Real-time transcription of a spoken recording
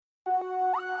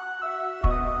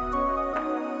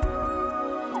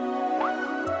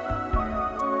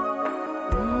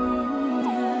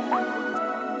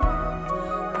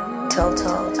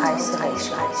Total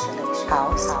isolation.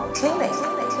 House cleaning.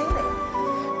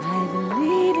 I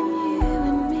believe in you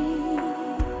and me.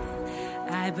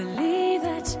 I believe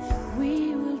that we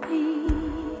will be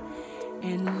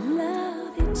in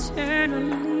love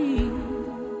eternally.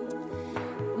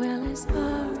 Well, as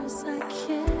far as I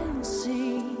can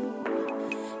see,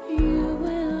 you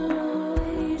will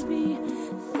always be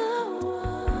the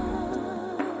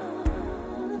one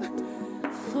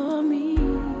for me.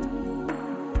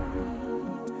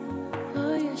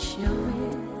 Oh, yes, you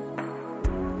will.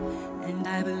 And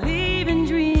I believe in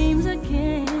dreams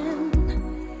again.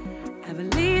 I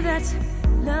believe that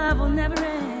love will never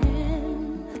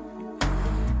end.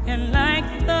 And like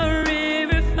the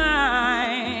river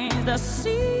finds the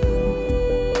sea,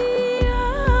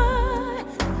 I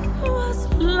was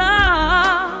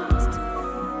lost.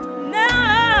 Now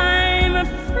I'm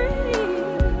free.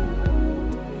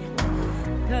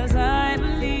 'Cause I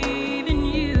believe in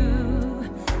you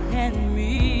and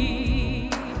me.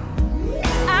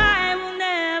 I will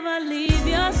never leave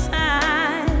your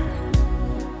side.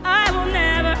 I will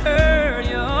never hurt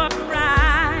your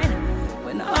pride.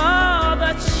 When all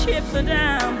the chips are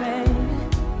down, baby,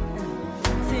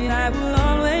 see, I will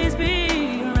always be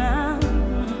around,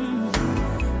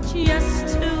 just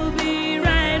to be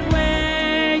right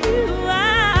where you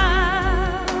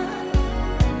are,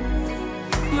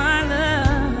 my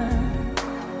love.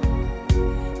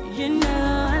 You know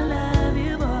I love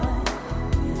you, boy.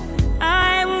 I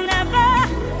will never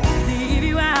leave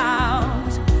you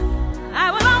out. I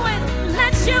will always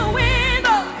let you in,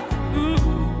 boy.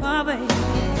 Oh, baby,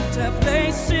 to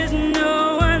places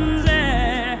no one's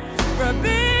ever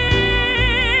been.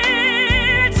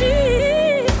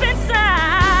 Deep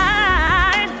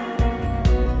inside,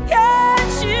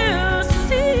 can't you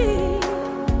see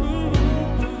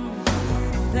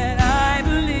that I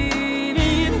believe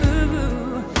in you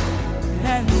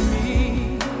and me?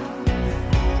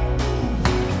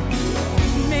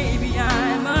 Maybe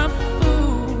I'm a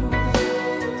fool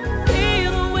to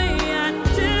feel the way I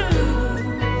do.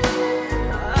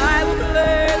 I will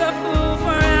play the fool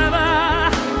forever,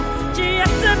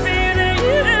 just to be with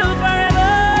you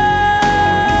forever.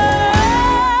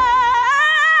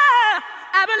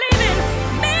 I believe in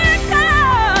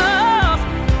miracles,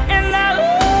 and love's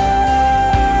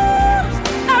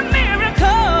a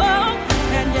miracle.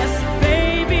 And yes,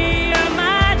 baby, you're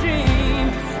my dream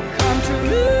come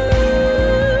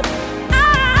true. I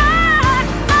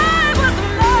was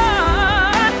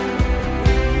lost,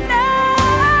 now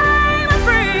I'm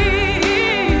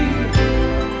free.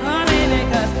 Oh, baby,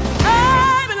 'cause I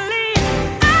believe,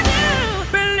 I do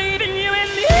believe in you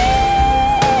and me.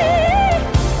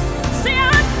 See,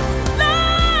 I'm lost,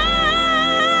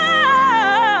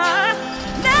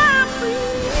 now I'm free.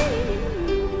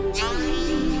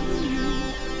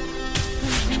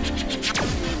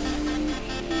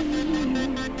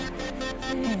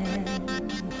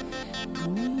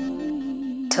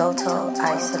 Total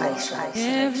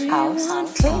isolation. House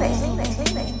cleaning.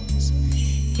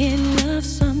 In love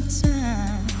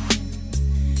sometimes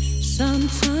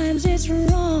it's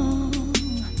wrong,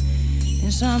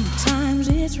 and sometimes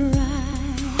it's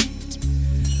right.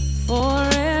 For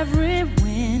every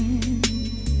win,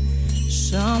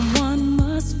 someone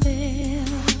must fail.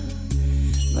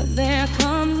 But there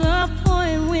comes a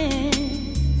point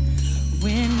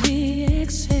when we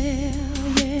exhale,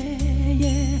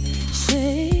 yeah.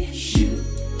 Say, shoot,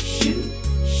 shoot,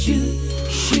 shoot,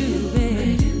 shoot,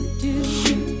 baby. Do,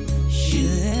 shoot,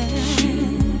 shoot,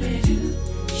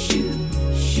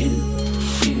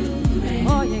 baby.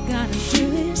 All you gotta do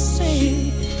is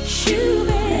say, shoot,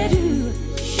 baby.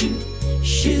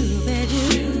 Shoot, baby.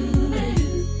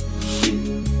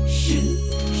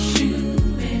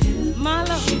 My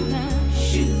love now.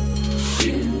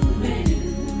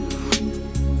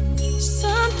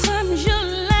 Sometimes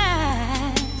you'll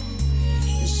laugh,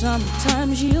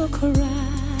 sometimes you'll cry.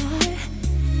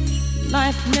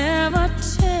 Life never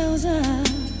tells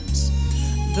us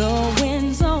the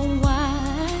winds are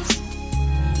wise.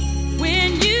 When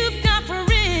you've got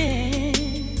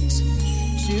friends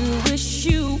to wish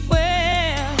you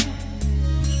well,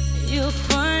 you'll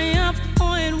find a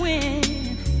point when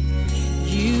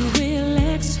you will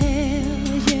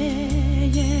exhale,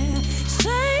 yeah.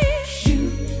 Say,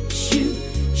 shoot, shoot,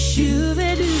 shoot,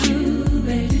 baby.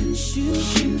 Shoot,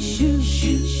 shoot, shoot,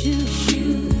 shoot, shoot,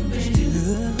 shoot, baby.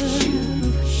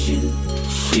 Shoot,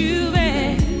 shoot,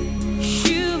 baby.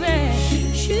 Shoot, baby.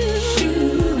 Shoot,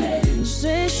 shoot, baby.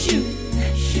 Say, shoot,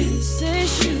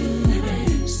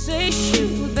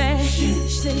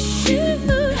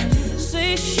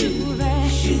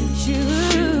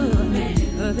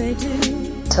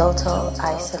 Total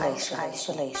isolation.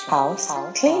 House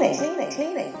cleaning.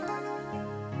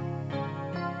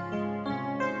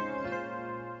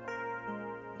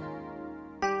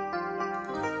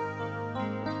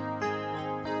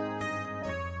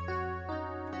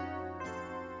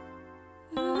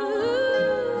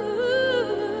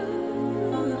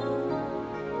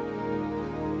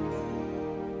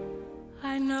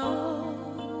 I know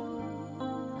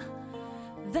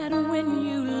that when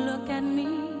you look at me,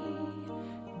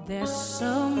 there's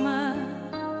so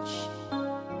much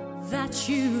that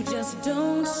you just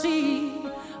don't see.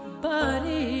 But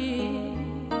if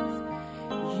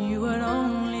you would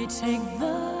only take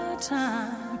the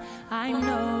time, I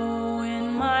know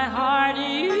in my heart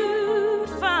you'd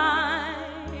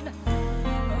find.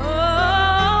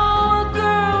 Oh, a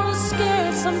girl is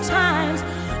scared sometimes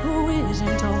who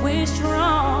isn't always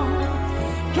strong.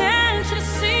 Can't you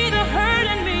see the hurt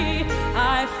in me?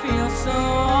 I feel so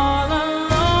all alone.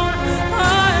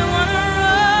 I wanna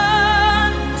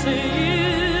run to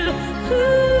you.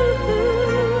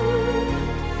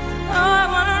 I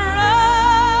wanna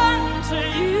run to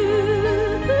you.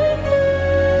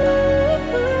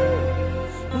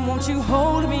 Won't you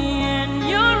hold me in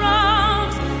your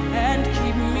arms and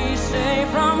keep me safe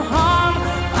from harm?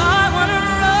 I wanna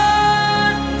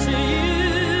run to you.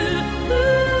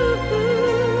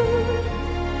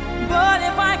 But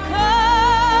if I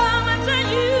come to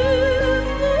you,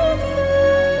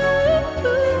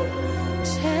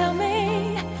 tell me,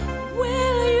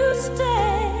 will you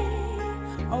stay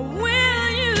or will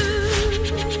you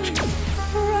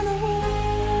run away?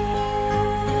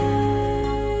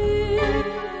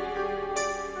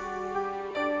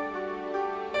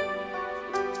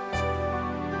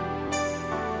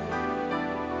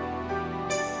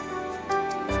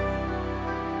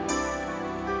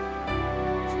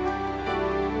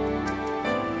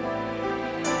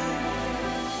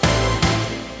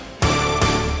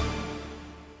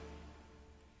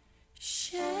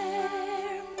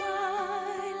 Share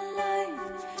my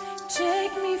life,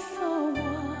 take me for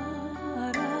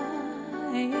what I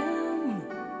am,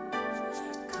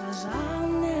 'cause I'll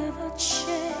never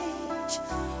change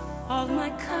all my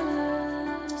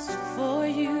colors for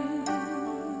you.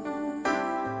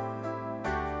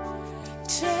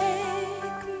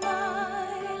 Take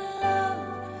my love,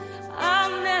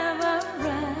 I'll never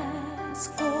ask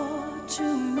for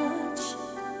too much,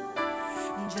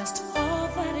 just all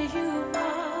that you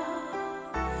are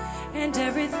and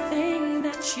everything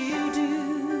that you do.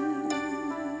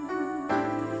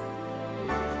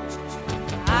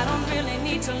 I don't really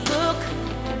need to look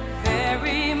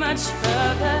very much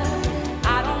further.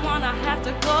 I don't wanna have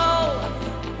to go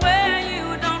where you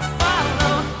don't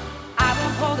follow. I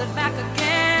won't hold it back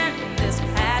again. This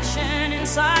passion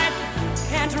inside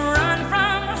can't run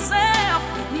from myself.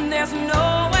 There's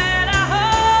nowhere to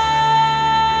hide.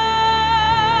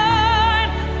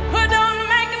 But don't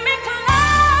make me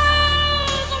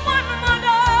close one more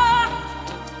door.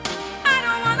 I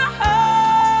don't wanna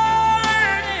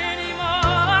hurt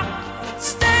anymore.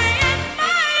 Stay in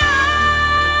my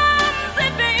arms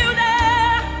if you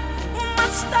dare.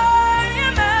 Must stay in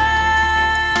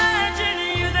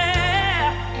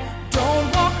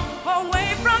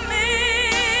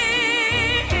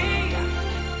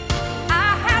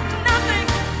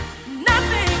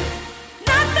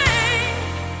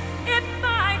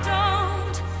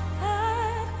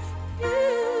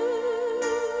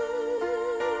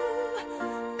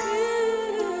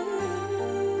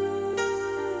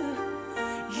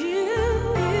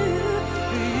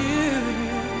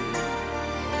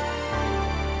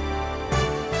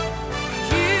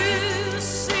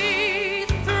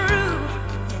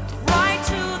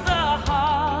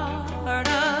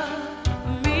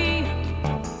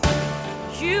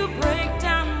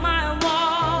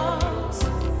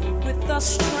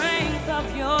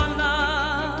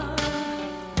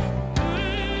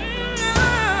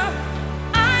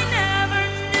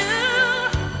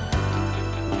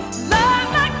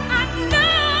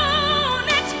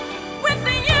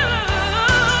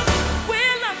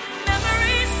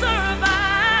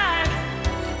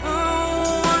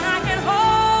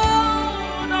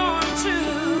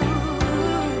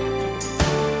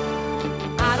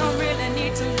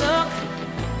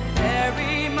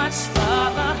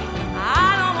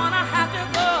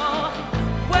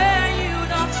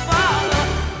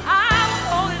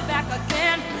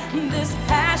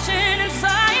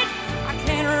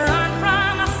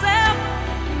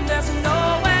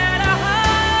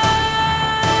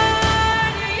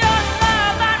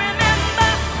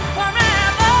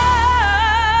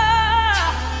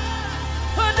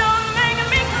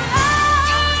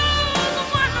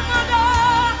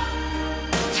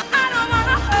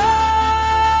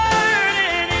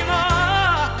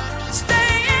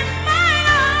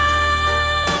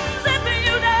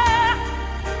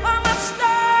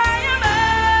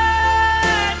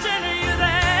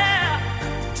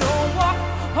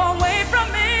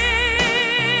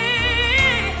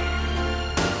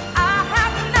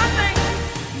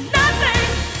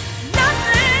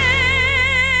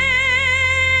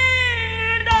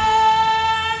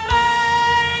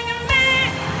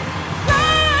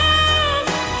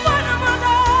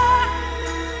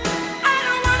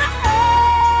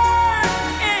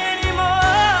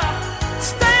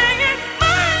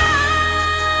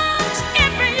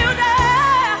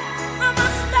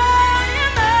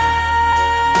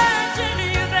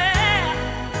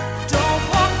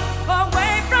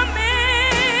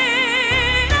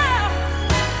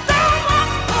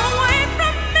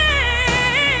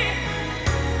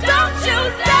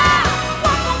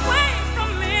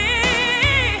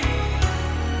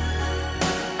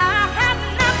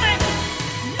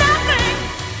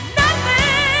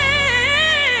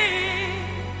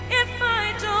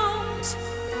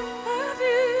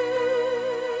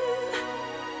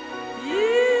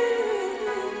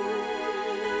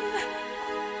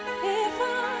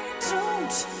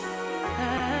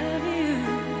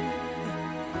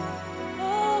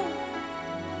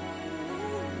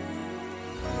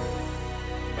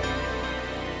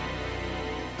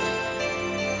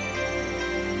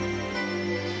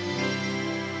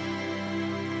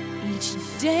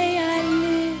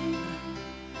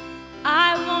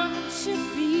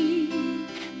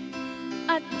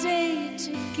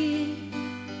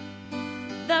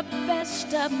the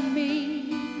best of me.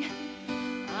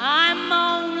 I'm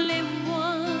only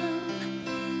one,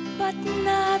 but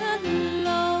not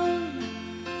alone.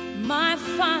 My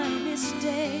finest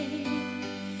day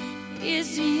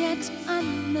is yet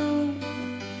unknown.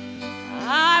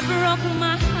 I broke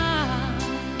my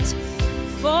heart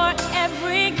for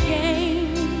every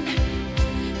gain,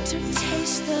 to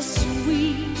taste the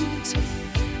sweet.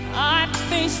 I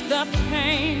face the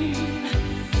pain.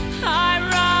 I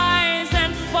rise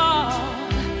and fall,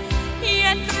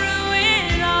 yet through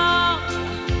it all,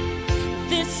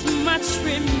 this much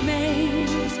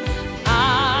remains.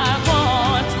 I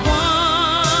want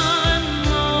one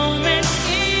moment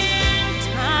in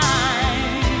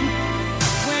time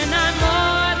when I'm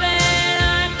more than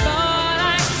I thought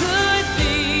I could be,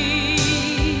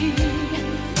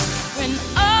 when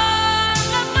all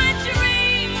of my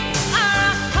dreams are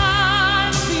a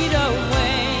heartbeat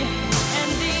away,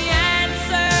 and the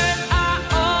answers are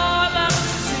all up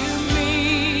to me.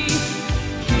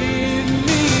 Give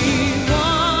me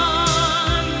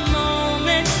one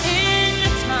moment in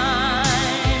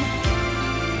time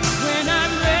when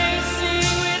I'm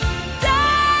racing with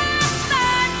destiny.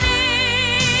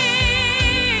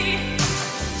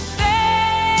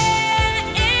 Then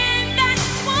in that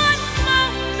one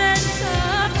moment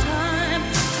of time,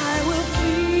 I will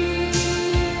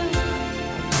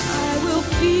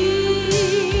feel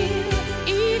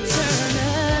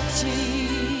eternity.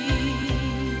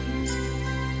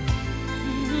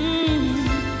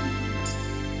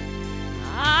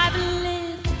 I've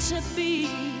lived to be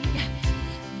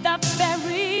the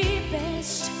very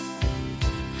best.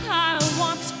 I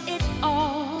want it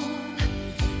all,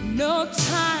 no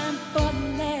time for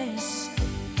less.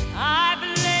 I've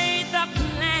laid the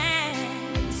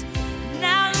plans,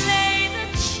 now lay the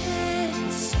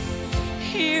chance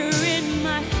here in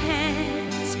my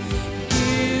hands.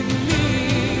 Give me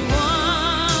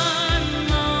one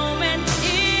moment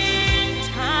in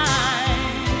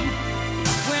time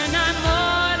when I'm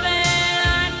more than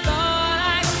I thought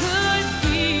I could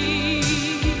be,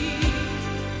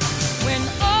 when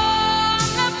all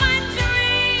of my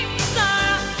dreams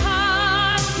are a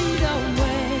heartbeat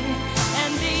away,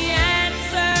 and the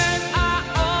answers are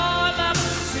all up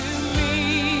to me.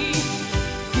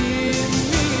 Give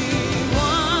me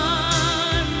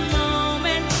one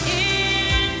moment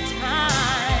in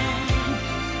time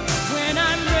when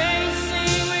I'm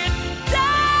racing with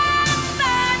destiny.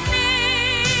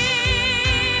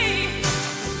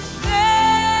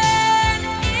 Then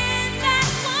in that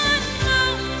one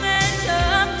moment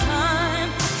of time,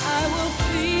 I will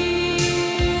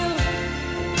feel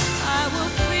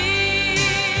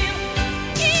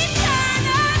eternity.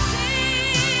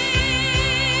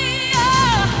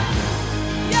 Oh,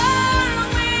 you're a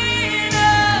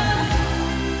winner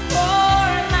for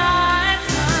a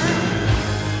lifetime.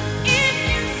 If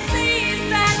you seize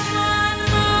that one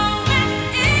moment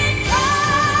in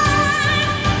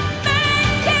time,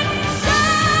 make it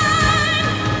shine.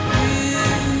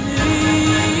 Give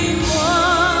me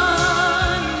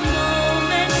one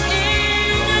moment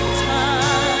in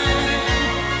time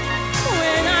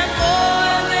when I'm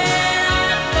more than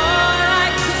I thought I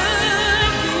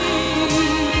could be,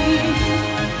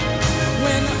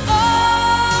 when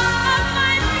all of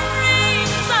my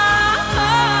dreams are a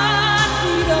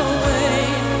heartbeat away,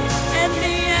 and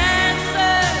the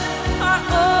answers are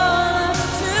all up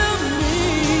to me.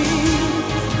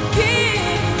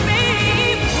 Give me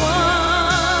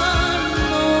one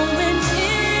moment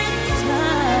in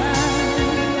time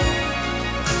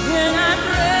when I'm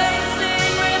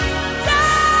racing with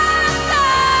destiny.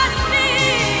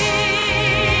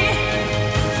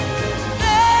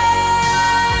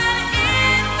 Then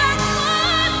in that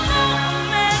one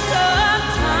moment of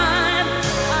time,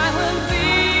 I will be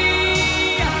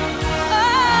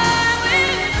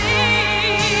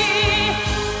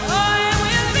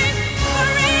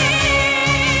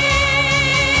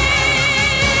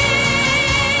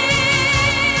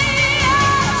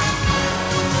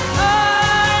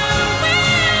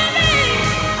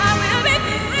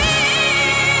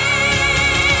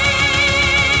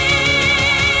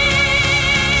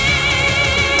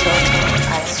Total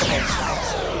isolation.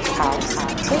 House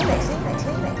cleaning.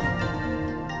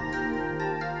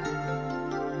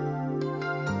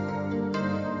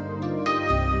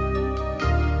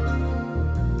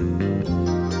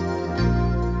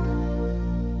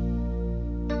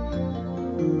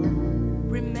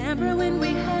 Remember when we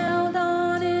held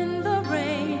on in the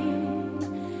rain,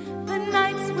 the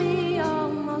nights we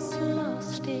almost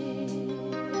lost it.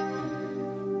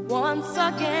 Once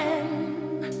again,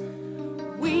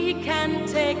 we can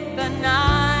take the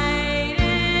night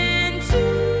into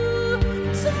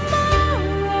tomorrow.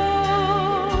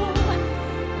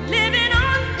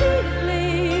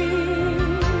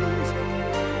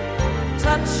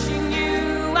 touching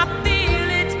you, I feel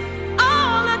it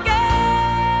all again.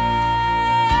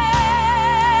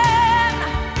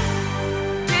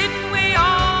 Didn't we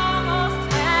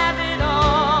almost have it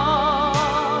all?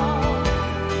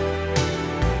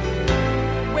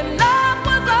 When love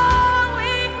was all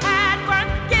we had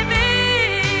worth giving,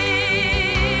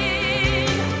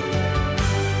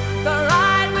 the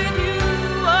ride with you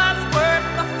was worth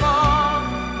the fall,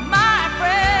 my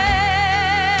friend.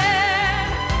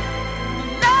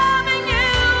 Loving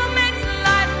you makes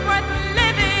life worth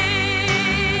living.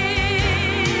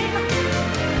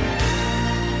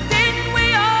 Didn't we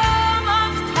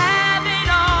almost have it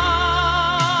all?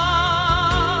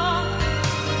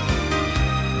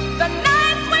 The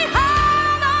nights we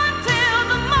held until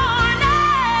the morning.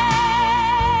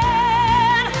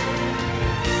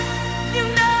 You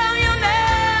know you'll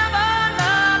never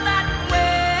love that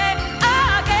way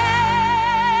again.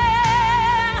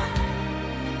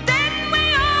 Didn't we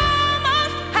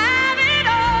almost have it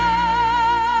all?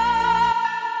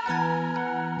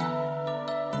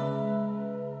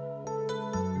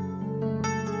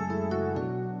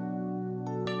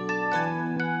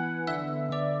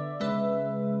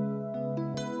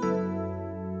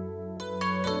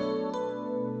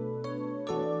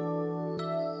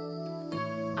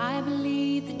 I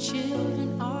believe the children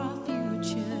are our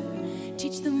future.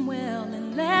 Teach them well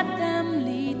and let them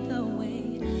lead the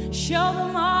way. Show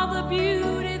them all the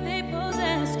beauty they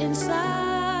possess inside.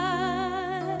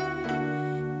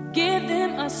 Give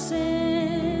them a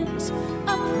sense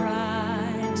of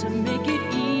pride to make it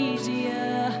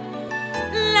easier.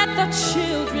 Let the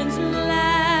children's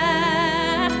laughter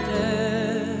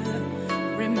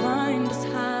remind us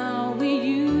how we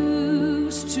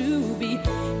used to be.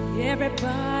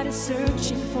 Everybody's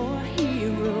searching for a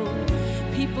hero.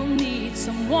 People need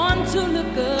someone to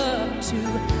look up to.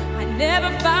 I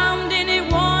never found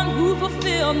anyone who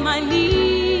fulfilled my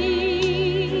needs.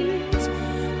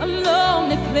 A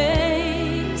lonely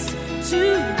place to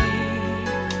be,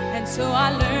 and so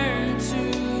I learned to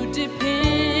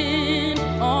depend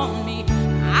on me.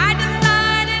 I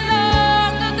decided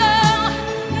long ago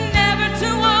never to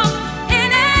walk in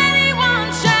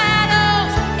anyone's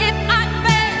shadows. If I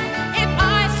fail, if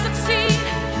I succeed,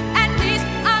 at least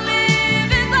I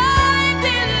live as I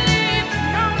believe.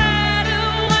 No matter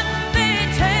what they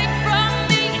take from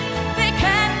me, they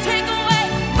can't take away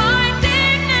my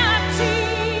dignity.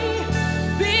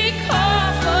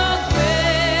 Because the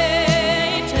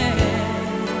greatest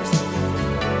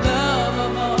love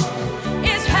of all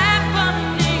is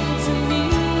happening to me.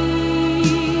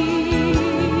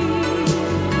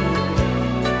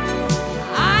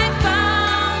 I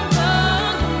found the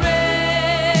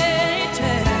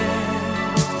greatest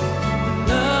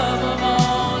love of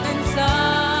all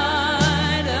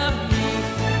inside of me.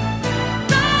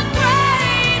 The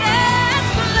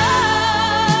greatest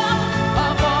love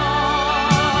of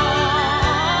all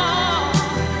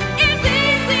is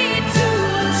easy to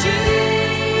achieve.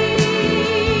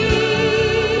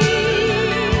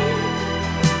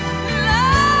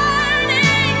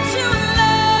 Learning to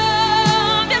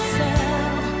love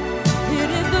yourself, it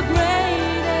is the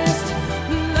greatest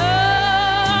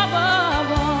love of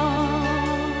all.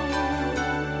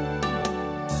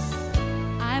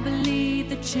 I believe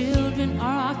the children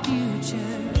are our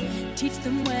future. Teach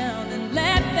them well and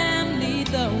let them lead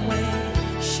the way.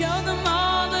 Show them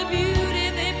all the beauty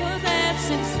they possess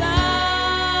inside.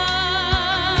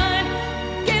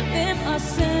 Give them a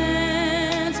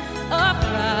sense of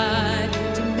pride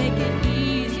to make it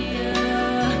easier.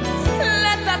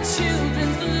 Let the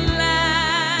children's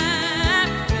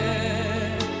laughter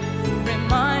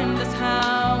remind us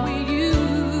how we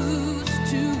used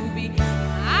to be.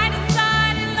 I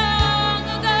decided long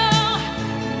ago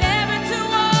never to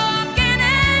walk in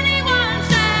anyone's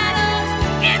shadows.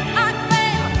 If I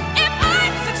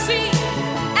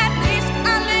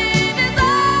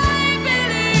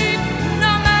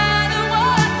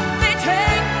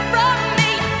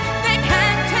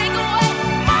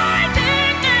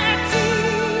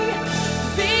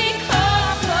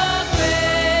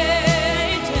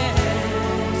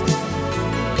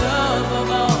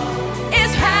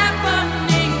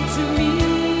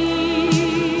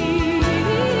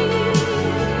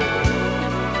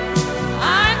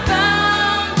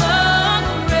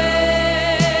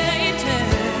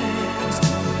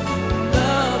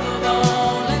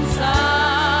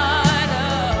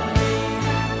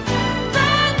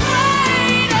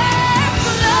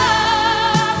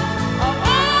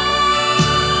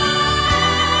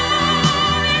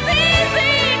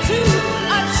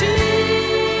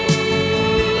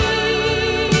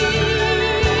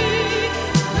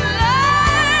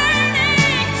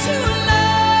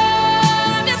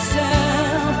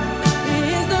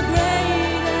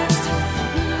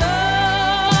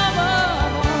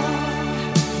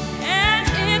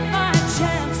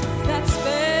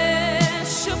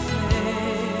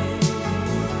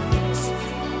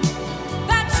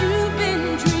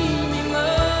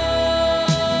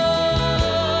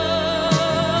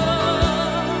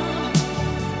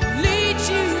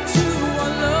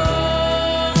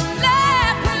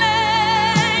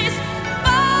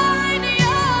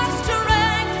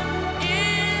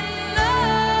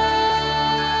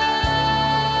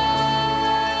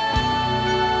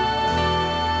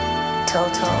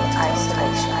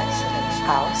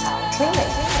house,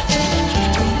 cleaning.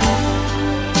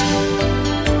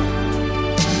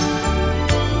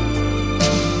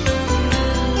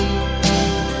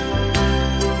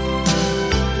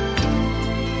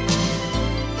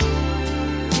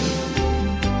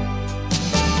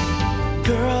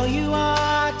 Girl, you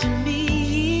are to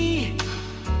me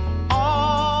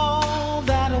all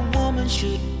that a woman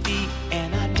should be,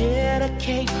 and I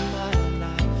dedicate my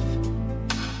life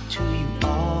to you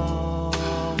always.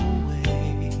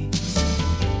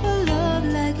 A love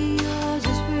like yours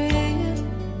is rare.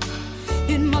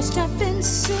 It must have been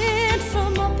sent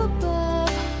from up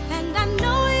above, and I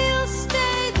know you'll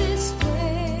stay this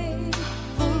way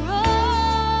for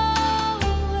always.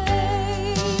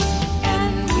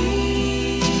 And we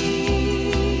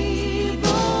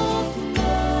both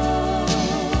know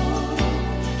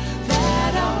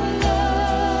that our love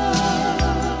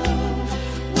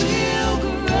will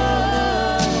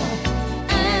grow,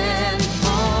 and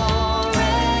forever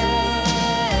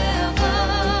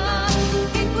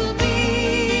it will be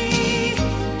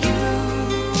you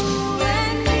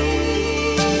and me.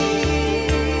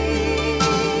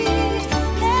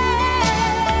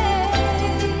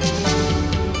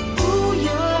 Ooh,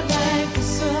 you're like the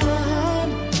sun,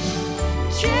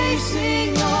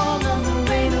 chasing all of the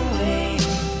rain away.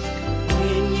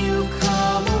 When you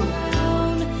come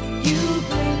around, you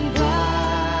bring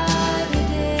brighter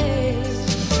days.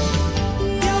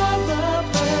 You're the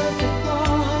perfect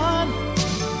one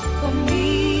for me,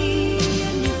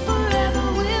 and you forever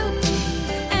will be.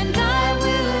 And I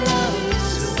will love you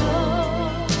so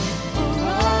for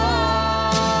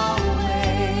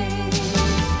always.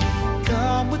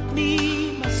 Come with me,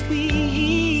 my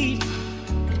sweet.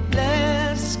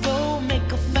 Let's go make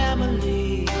a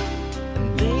family, and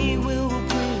they will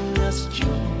bring us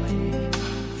joy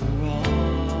for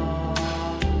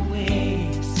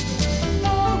always.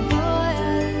 Oh boy,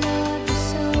 I love you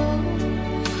so.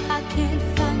 I can't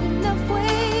find enough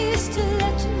ways to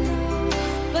let you know,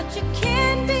 but you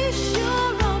can be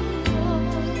sure I'm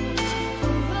yours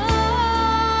for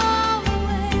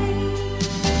always.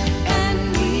 And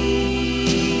we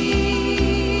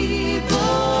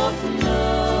both know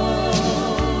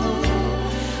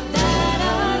that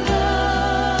our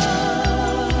love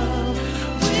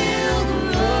will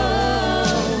grow,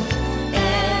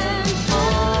 and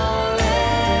forever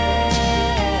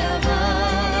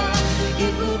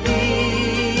it will be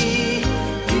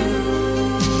you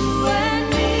and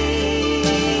me.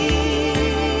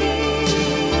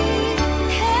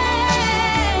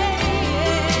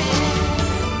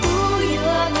 Ooh,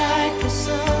 you're like the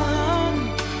sun,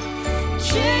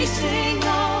 chasing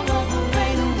all of the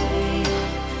rain away.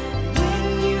 When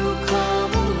you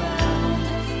come around,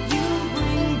 you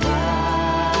bring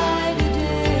brighter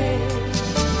days.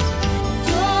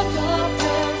 You're the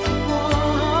perfect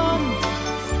one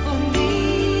for me,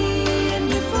 and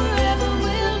you forever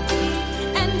will be.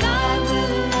 And I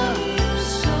will love you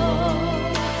so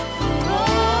for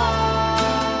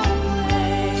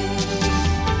always.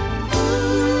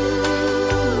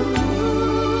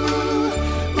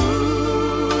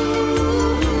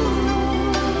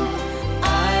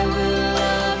 I will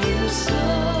love you so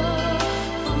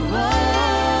for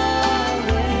always.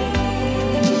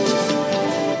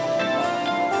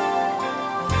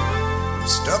 I'm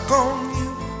stuck on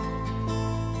you.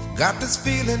 Got this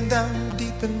feeling down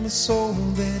deep in my soul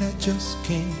that I just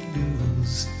can't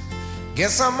lose.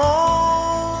 Guess I'm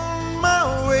on my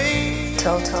way.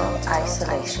 Total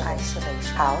isolation.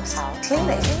 House,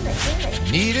 cleaning.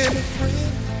 Needed a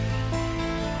friend,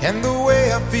 and the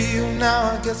way I feel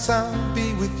now, I guess I'll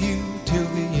be with you till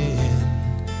the end.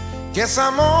 Guess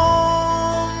I'm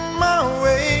on my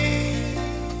way.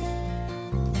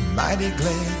 Mighty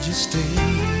glad you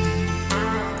stayed.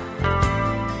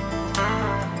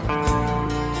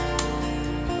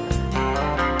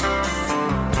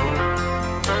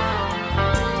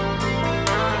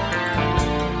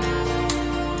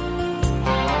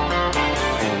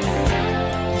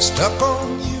 I'm stuck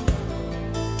on you.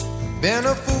 Been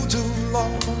a fool too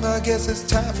long. I guess it's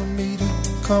time for me to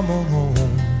come on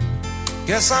home.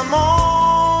 Guess I'm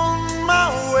on my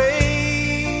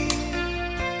way.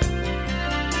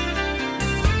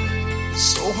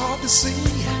 So hard to see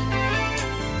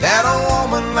that a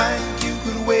woman like you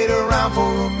could wait around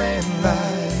for a man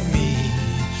like me.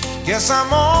 Guess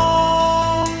I'm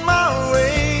on my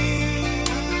way.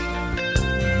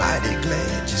 Mighty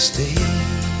glad you stayed.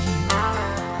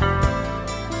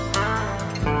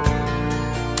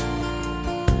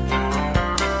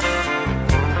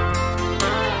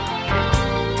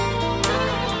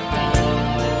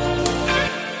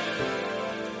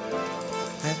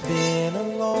 I've been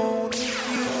alone with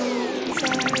you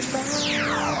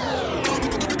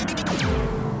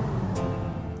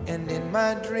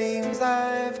my dreams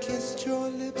I've kissed your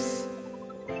lips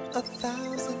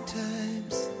 1,000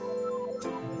 times.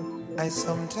 I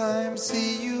sometimes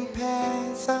see you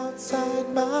pass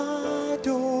outside my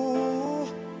door.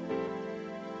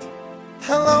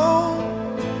 Hello,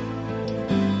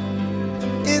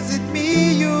 is it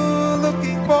me you're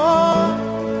looking for?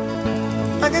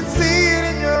 I can see it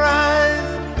in your eyes,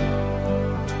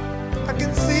 I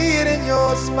can see it in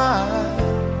your smile.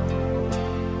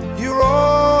 You're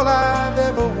all I've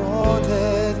ever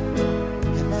wanted,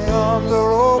 and my arms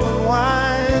are open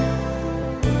wide.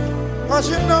 Cause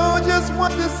you know just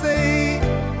what to say,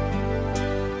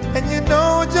 and you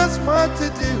know just what to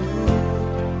do.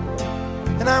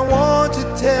 And I want to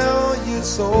tell you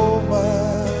so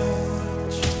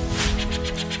much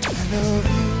I love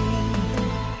you.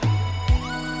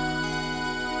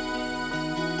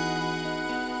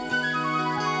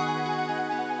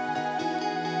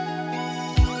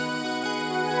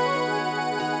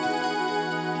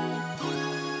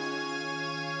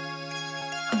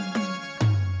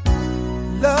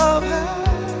 Love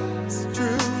has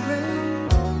truly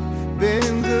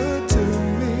been good to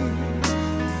me.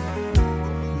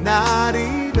 Not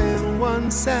even one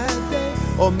sad day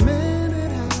or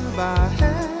minute have I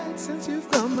had since you've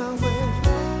come my way.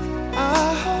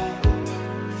 I hope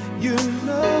you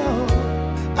know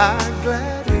I'd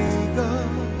gladly go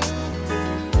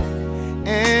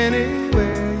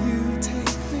anywhere you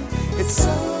take me. It's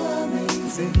so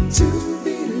amazing to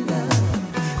be loved.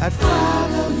 I'd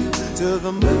follow you to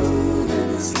the moon and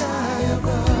the sky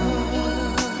above.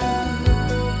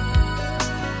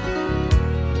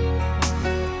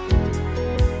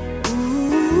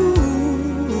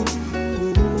 Ooh,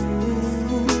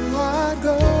 I'd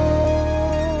go.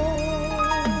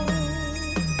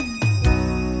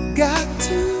 Got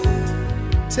to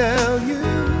tell you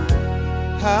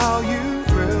how you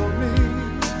thrill me.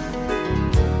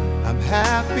 I'm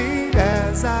happy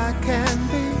as I can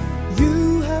be.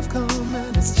 You have come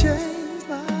and it's changed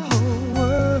my whole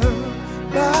world.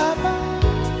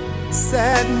 Bye-bye,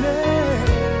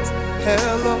 sadness,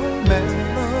 hello,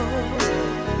 mellow.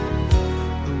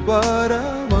 What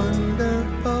a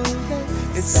wonderful day.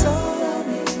 It's so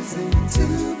amazing to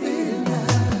be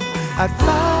loved. I'd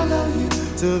follow you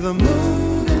to the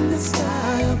moon and the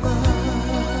sky above.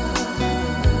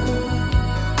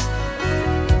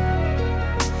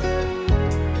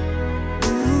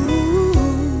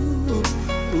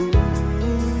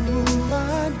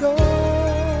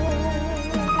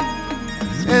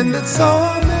 And it's so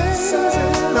amazing,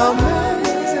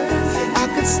 amazing. I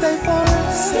could stay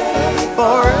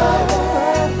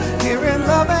forever, here in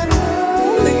love and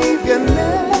leave you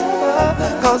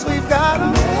never. Cause we've got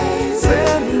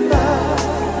amazing love.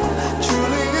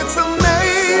 Truly it's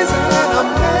amazing,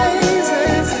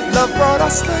 amazing. Love brought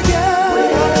us together.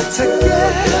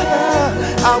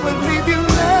 I would leave you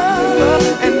never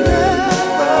and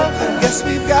never. Guess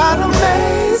we've got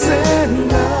amazing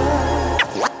love.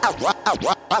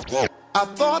 I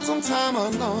thought some time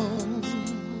alone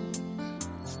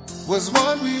was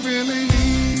what we really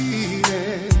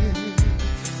needed.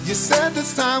 You said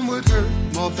this time would hurt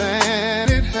more than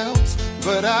it helps,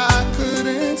 but I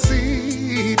couldn't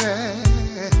see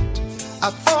that.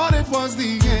 I thought it was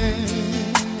the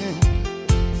end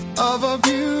of a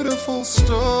beautiful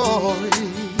story,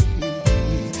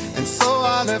 and so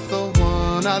I left the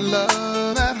one I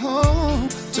love at home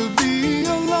to be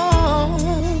alone.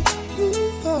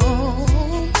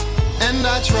 And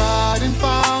I tried and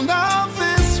found out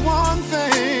this one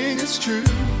thing is true,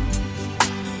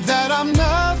 that I'm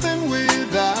nothing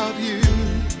without you.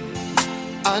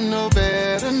 I know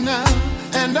better now,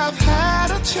 and I've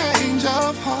had a change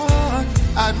of heart.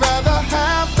 I'd rather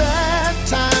have bad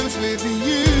times with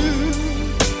you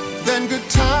than good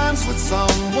times with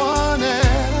someone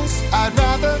else. I'd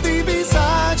rather be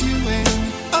beside you in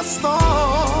a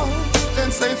storm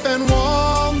than safe and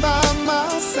warm by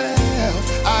myself.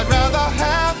 I'd rather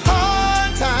have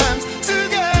hard times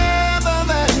together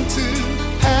than to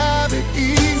have it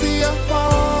easy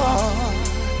apart.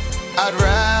 I'd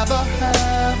rather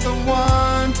have the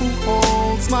one who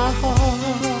holds my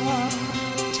heart.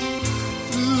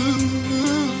 Ooh,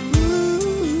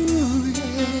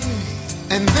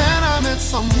 yeah. And then I met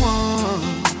someone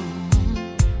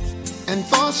and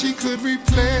thought she could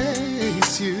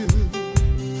replace you.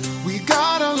 We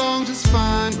got along just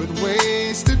fine, but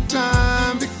wasted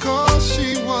time because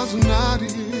she was not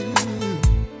here.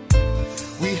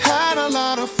 We had a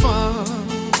lot of fun,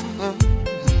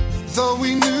 though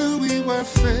we knew we were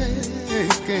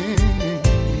faking.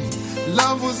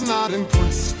 Love was not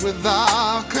impressed with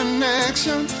our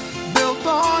connection, built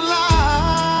on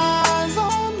lies,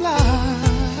 on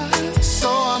lies.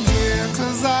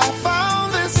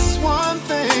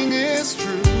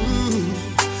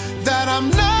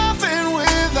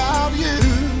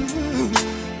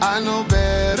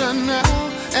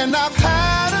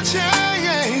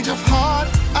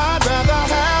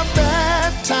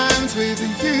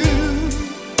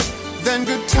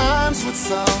 with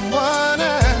someone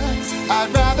else. I'd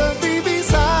rather be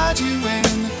beside you in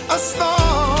a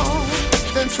storm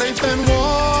than safe and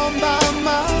warm by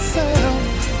myself.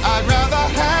 I'd rather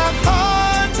have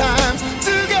hard times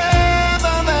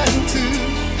together than to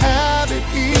have it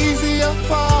easy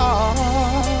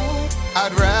apart.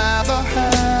 I'd rather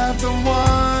have the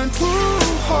one who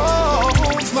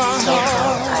holds my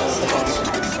heart. Isolation.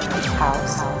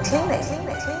 House cleaning.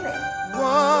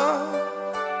 One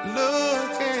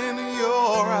look in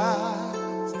your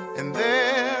eyes, and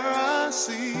there I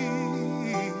see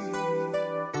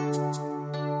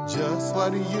just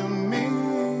what you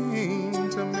mean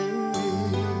to me.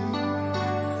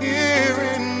 Here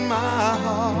in my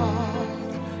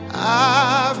heart,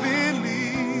 I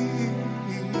believe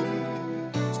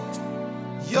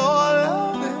your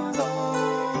love is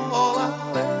all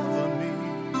I'll ever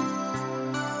need.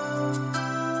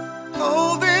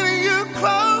 Holding you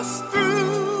close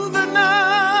through the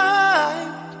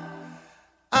night,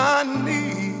 I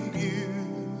need you.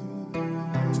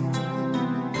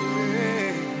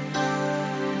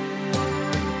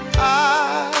 I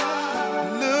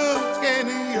look in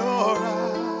your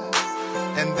eyes,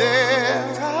 and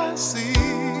there I see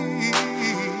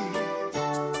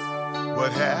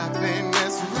what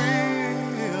happiness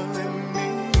really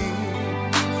means.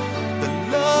 The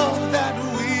love that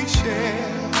we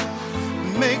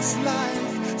share makes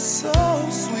life so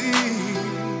sweet.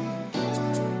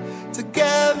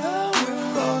 Together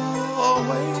we'll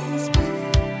always be.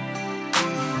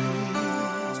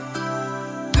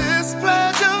 This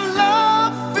pledge of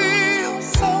love feels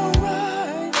so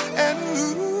right, and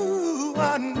ooh,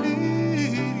 I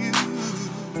need you.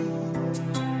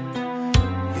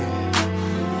 Yeah.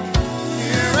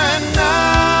 Here and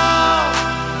now,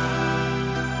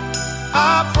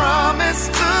 I promise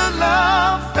to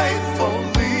love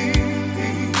faithfully.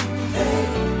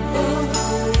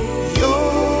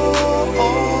 You're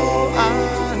all I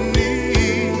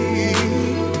need.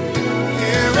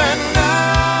 Here and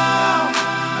now,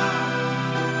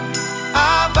 I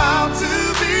vow to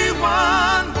be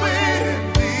one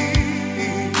with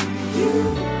thee. You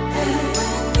and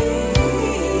me.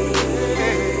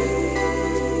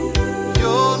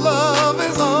 Your love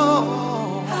is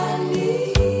all I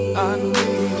need.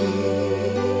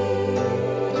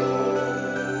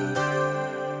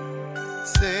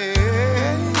 Say,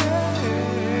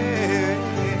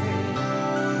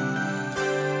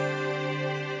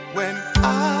 when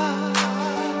I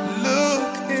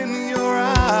look in your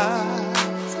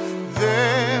eyes,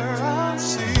 there I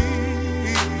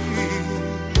see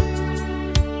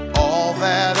all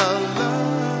that a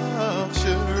love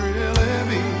should really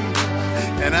be.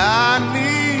 And I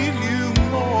need you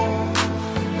more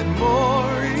and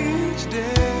more each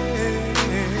day.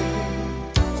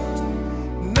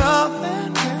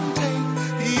 Nothing can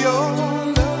take your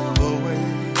love away.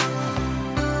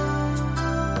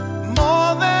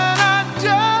 More than I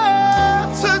dare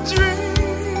to dream.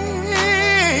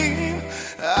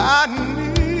 I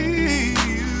need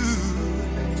you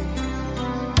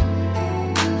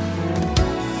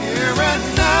here and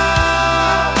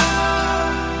now.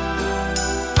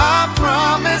 I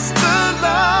promise to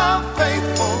love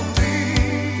faithfully.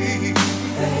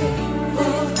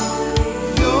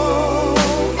 You're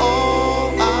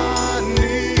all I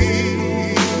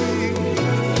need.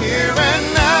 Here and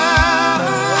now,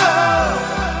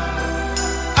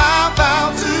 I vow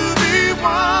to be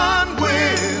one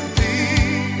with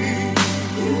thee.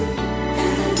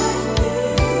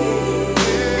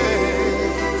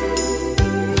 Yeah.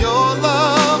 Your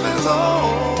love is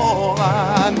all I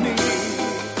need.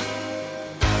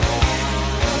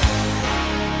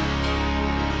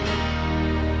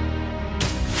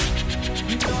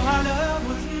 You know our love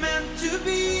was meant to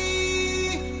be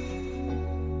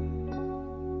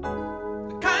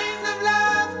the kind of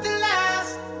love to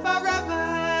last forever.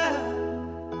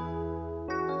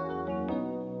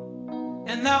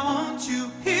 And I want you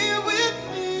here with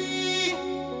me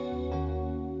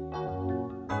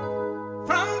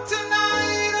from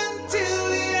tonight until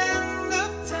the end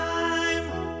of time.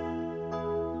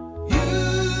 You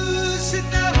should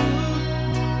know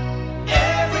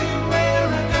everywhere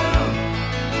I go,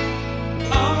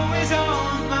 always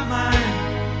on my mind,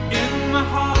 in my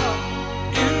heart,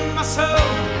 in my soul.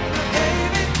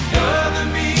 Baby, you're the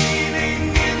meaning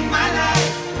in my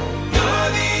life. You're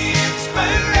the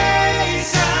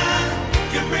inspiration.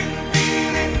 You bring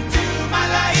feeling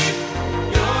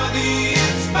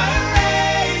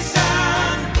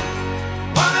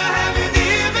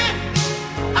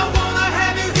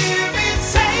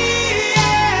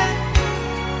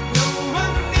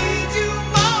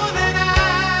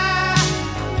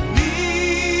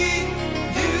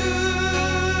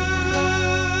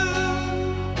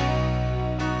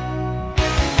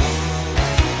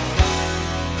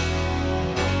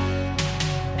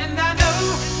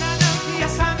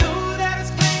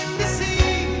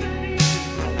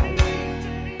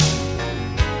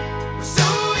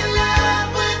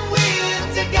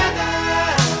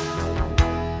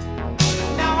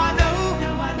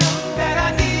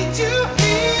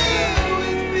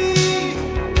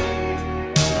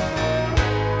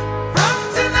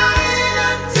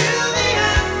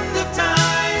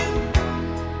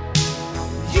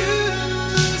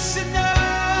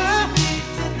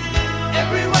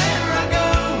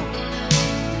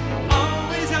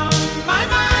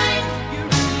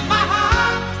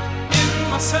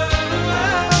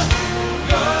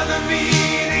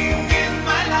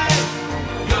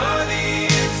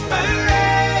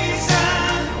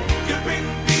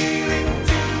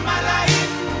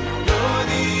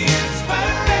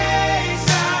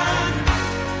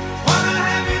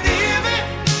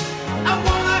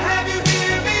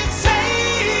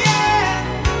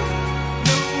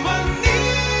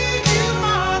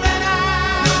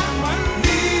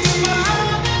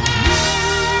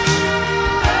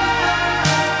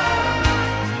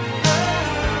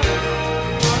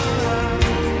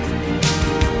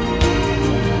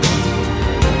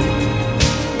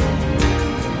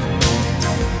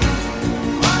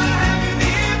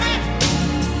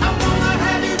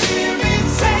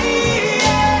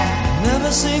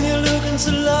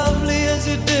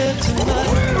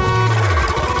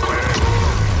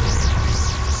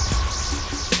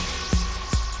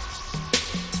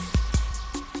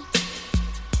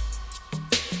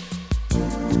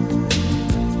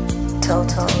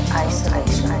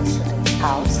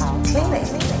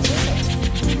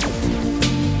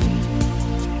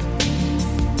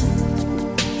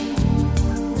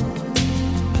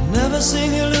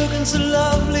seen you looking so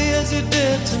lovely as you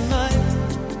did tonight.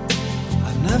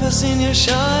 I've never seen you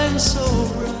shine so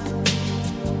bright.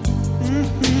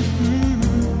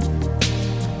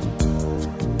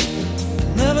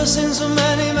 I've never seen so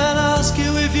many men ask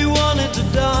you if you wanted to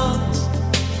dance.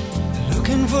 They're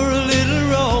looking for a little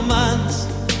romance,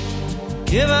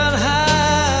 given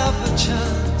half a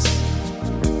chance.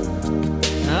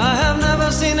 I have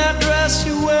never seen that dress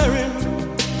you're wearing,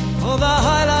 or the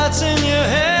highlights in your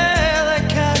hair that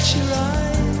catch your eye.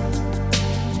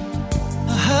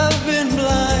 I have been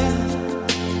blind,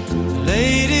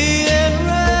 lady in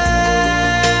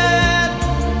red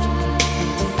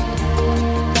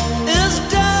is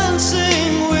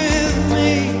dancing with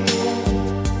me,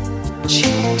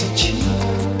 cheek to cheek.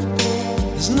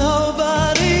 There's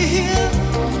nobody here,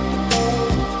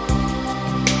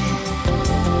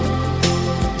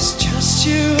 it's just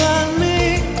you and me.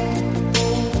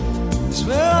 It's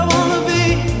where I wanna be,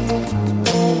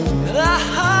 but I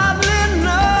hardly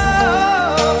know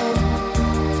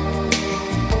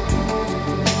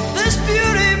this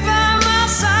beauty by my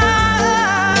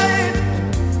side.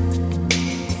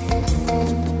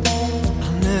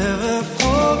 I'll never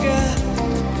forget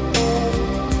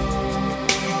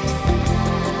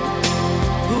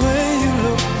the way you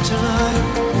look tonight.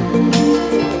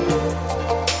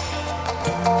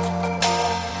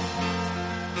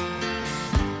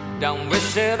 Don't wish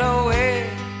it away,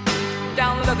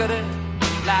 don't look at it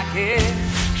like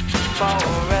it's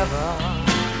forever.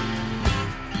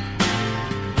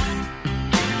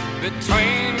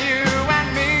 Between you and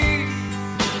me,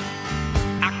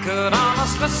 I could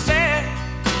honestly say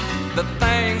that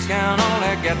things can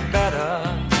only get better.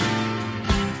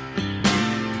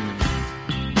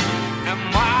 And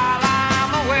while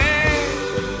I'm away,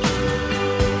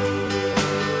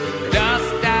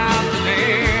 dust out the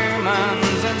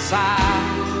demons inside,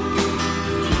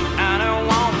 and it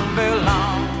won't be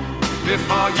long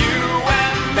before you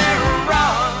and me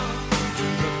run to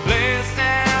the place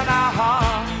in our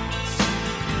hearts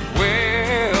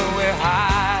where we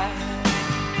hide.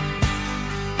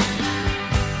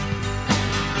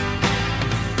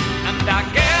 And I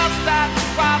guess that's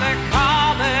why they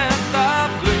call it the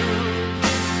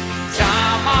blues.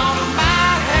 Time on my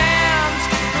hands,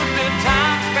 good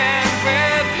time spent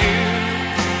with you,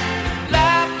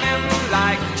 laughing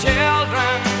like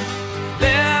children,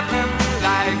 living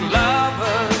like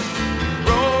lovers,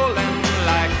 rolling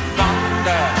like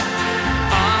thunder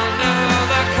under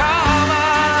the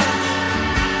covers.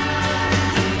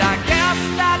 And I guess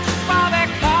that's why they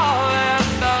call it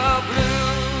the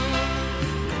blues.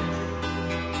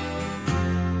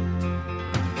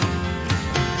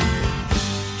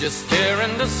 Just stare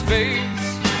into space,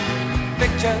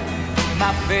 picture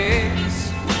my face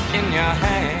in your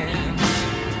hands.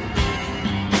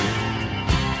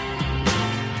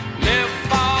 Live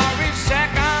for each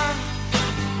second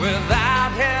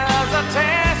without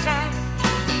hesitation,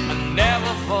 and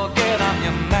never forget I'm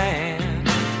your man.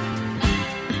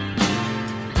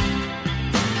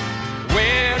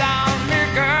 Wait on me,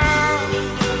 girl,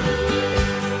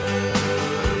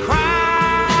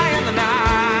 cry in the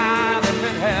night if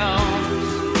it helps.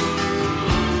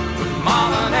 But more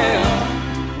than ever,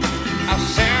 I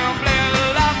simply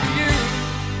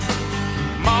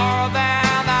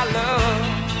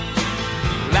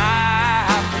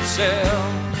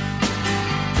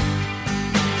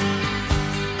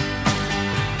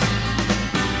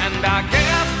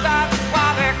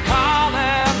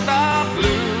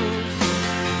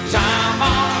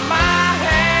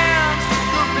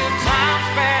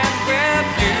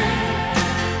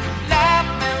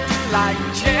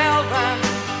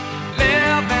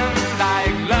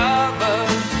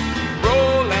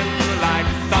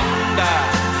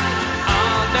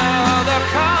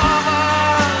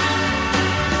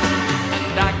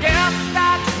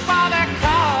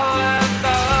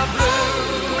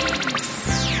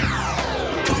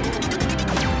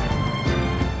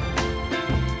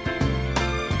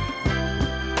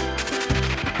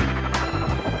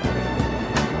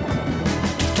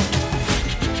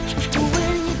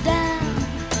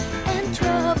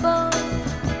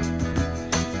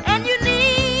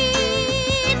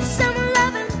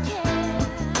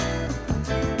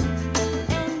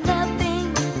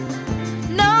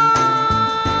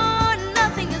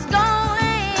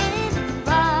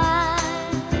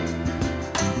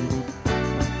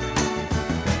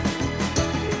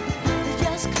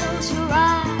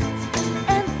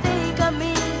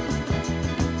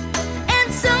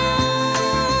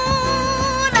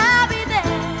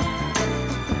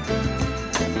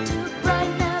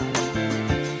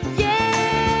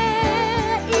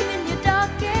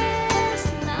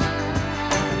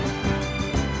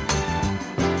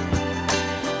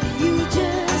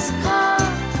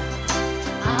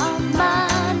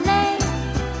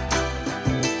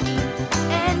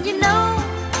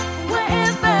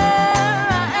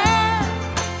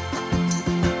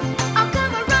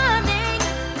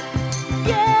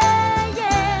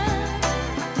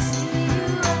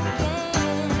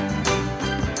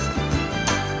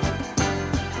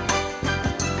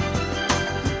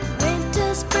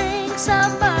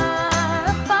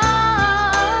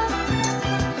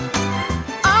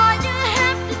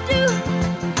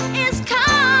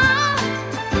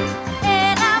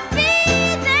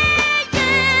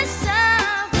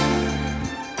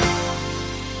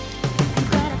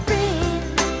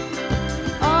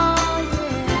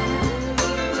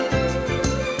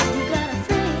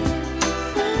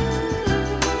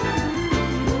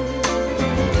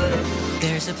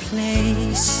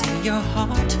see your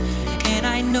heart, and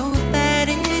I know that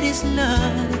it is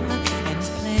love, and this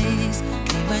place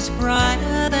is much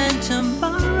brighter than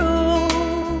tomorrow.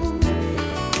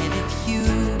 And if you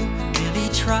really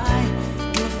try,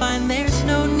 you'll find there's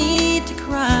no need to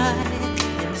cry.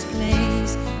 In this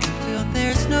place, you feel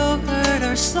there's no hurt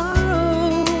or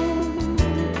sorrow.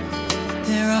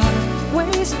 There are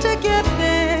ways to get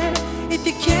there if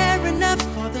you care enough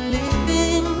for the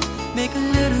living. Make a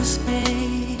little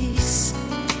space,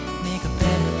 make a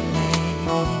better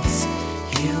place.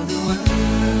 Heal the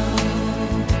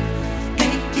world,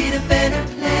 make it a better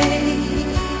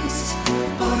place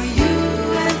for you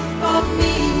and for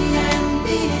me and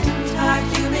the entire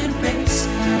human race.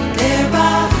 There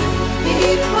are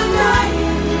people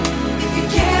dying. If you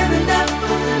care enough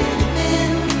for the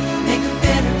living, make a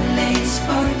better place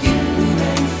for you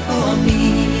and for me.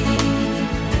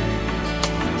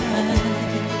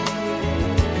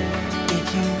 If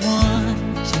you want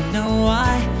to know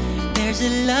why, there's a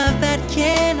love that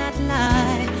cannot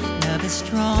lie. Love is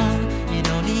strong, it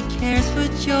only cares for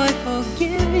joyful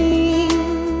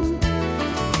giving.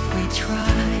 If we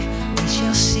try, we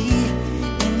shall see.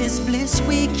 In this bliss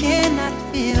we cannot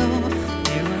feel.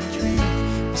 There are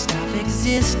dreams, we stop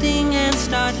existing and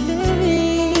start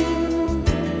living.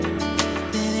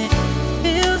 Then it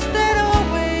feels that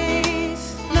always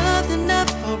love's enough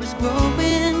for us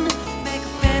growing. Make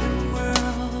a better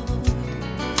world,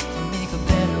 make a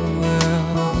better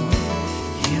world.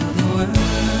 Heal the world,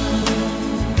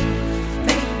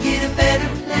 make it a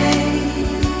better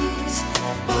place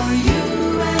for you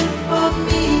and for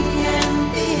me and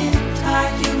the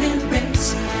entire human race.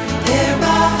 There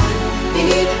are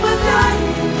people dying.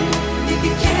 If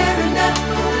you care enough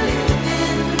for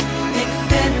living, make a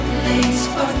better place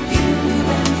for you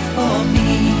and for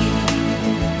me.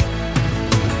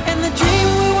 And the dream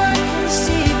we were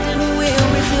conceived in will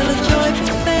reveal a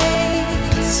joyful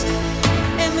face.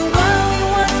 And the world we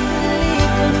once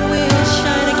believed in will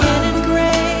shine again in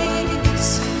grace.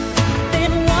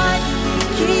 Then why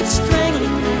keep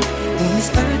strangling when this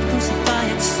earth crucify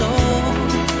its soul?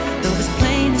 Though it's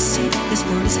plain to see this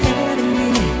world is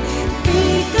heavenly, be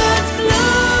God's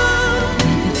love.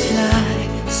 Let it fly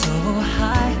so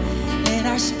high, let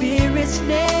our spirits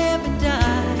never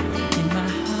die. In my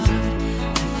heart,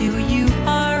 I feel you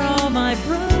are all my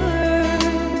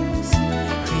brothers.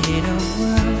 Create a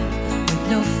world with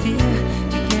no fear.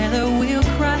 Together we'll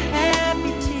cry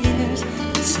happy tears.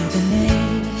 See the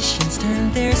nations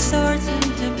turn their swords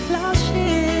into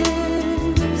plowshares.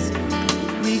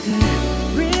 We could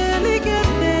really get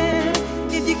there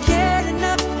if you cared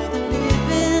enough for the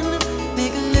living.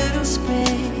 Make a little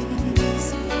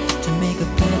space to make a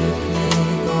better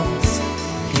place.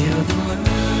 Heal the world,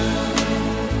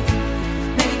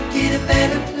 make it a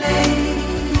better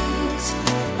place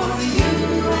for you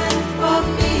and for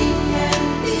me and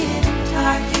the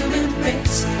entire human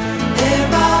race. There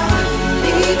are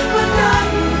people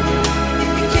dying. If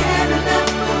you care enough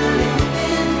for the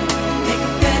living, make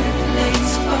a better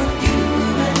place for you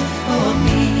and for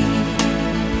me.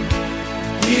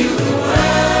 Heal the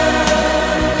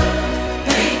world,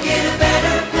 make it a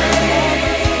better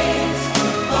place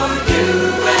for you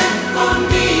and for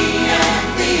me and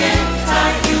the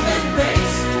entire human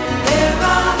race. There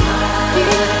are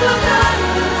people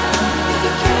dying. If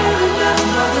you care enough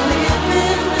for the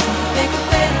living, make a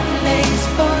better place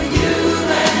for you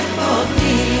and for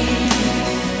me.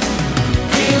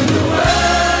 Heal the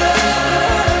world,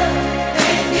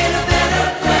 make it a better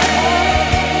place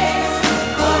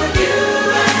for you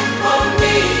and for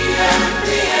me and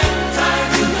the entire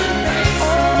human race.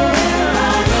 There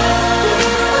are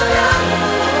people dying.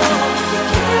 If you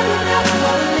care enough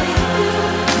for the living,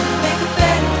 make a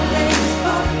better place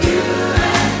for you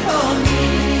and for me.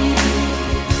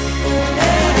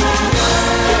 There are people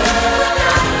dying.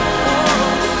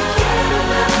 If you care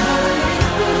enough for the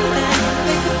living,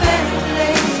 make a better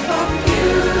place for you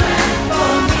and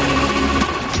for me.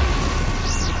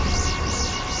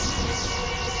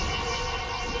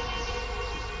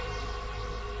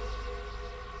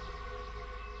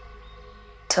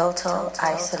 Total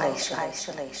isolation.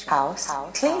 House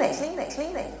cleaning.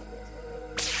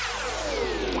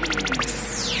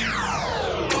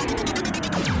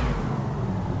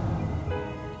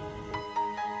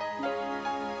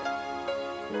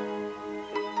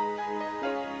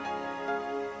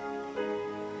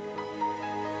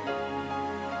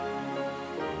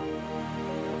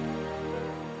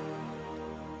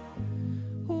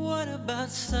 What about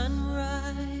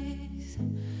sunrise?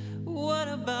 What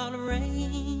about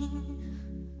rain?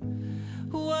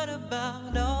 What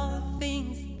about all the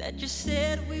things that you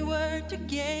said we were to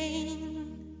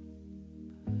gain?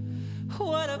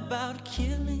 What about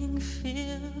killing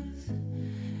fears?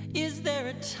 Is there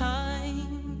a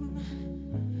time?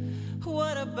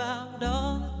 What about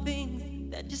all the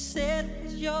things that you said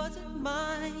was yours and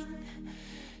mine?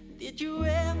 Did you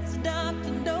ever stop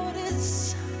to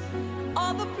notice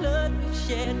all the blood we've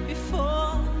shed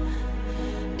before?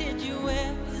 Did you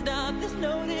ever stop to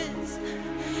notice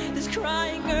this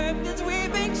crying earth, this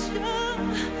weeping shore?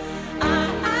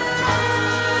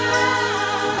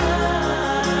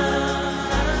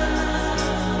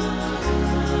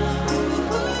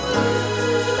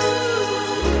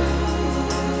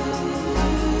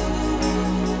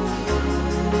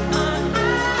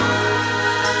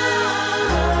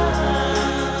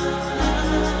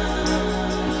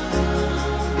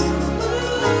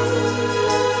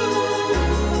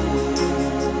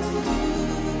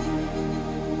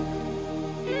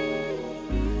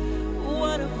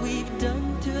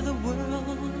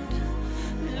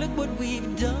 What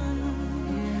we've done.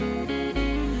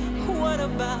 What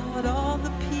about all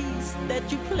the peace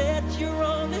that you pledged your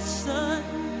only son?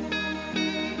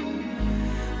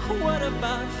 What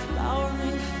about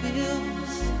flowering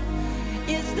fields?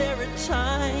 Is there a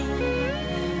time?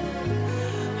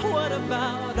 What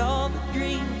about all the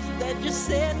dreams that you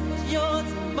said was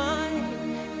yours and mine?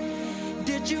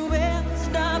 Did you ever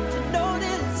stop to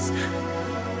notice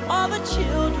all the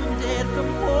children dead from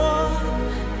war?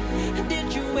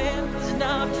 Did you ever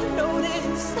stop to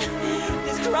notice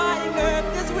this crying earth,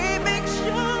 this weeping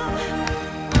shore?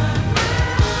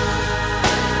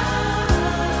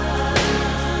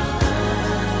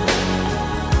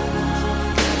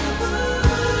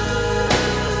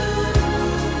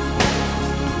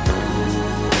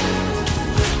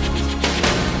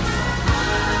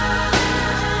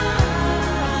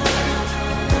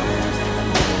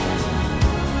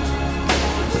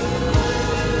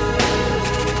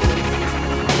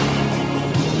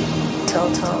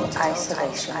 Total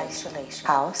isolation.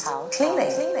 House cleaning.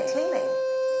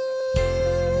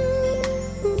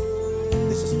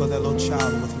 This is for that little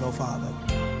child with no father.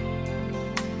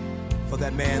 For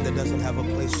that man that doesn't have a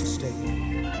place to stay.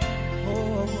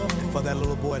 And for that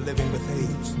little boy living with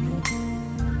AIDS.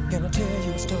 Can I tell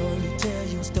you a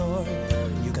story?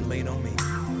 You can lean on me.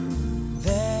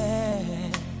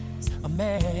 There's a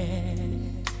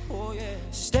man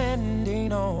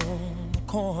standing on the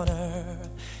corner.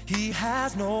 He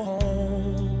has no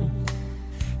home,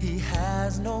 he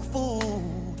has no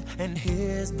food, and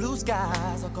his blue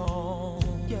skies are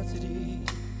gone. Yes, it is.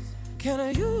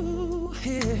 Can you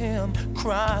hear him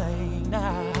crying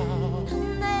now?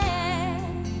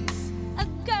 There's a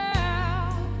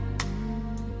girl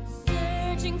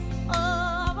searching for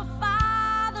a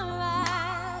father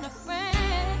and a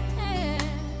friend,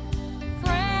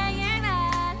 praying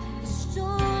that the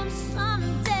storm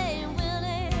someday will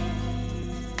end.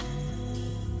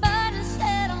 But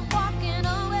instead I'm walking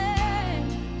away.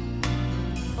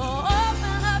 Oh,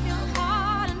 open up your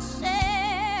heart and say,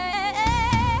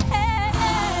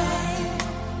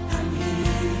 I'm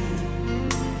here.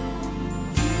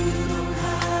 You don't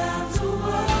have to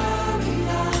worry.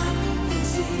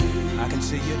 I can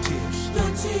see your tears.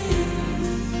 Your tears.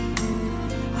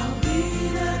 I'll be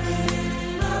there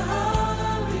in a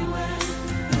hurry when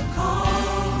you call.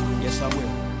 Yes, I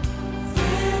will.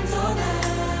 Friends are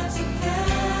there to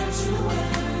catch you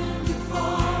when you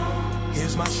fall.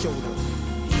 Here's my shoulder.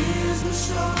 Here's the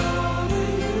shoulder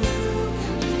you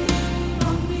can lean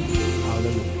on me.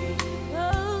 Hallelujah.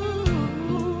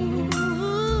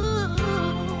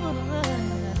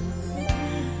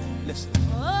 Listen.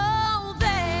 Oh,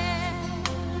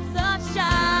 there's a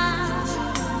child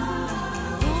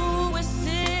who is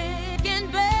sick and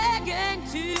begging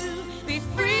to be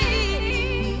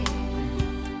free,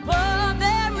 but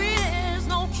there is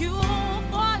no cure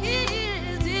for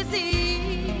his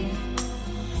disease.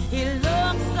 He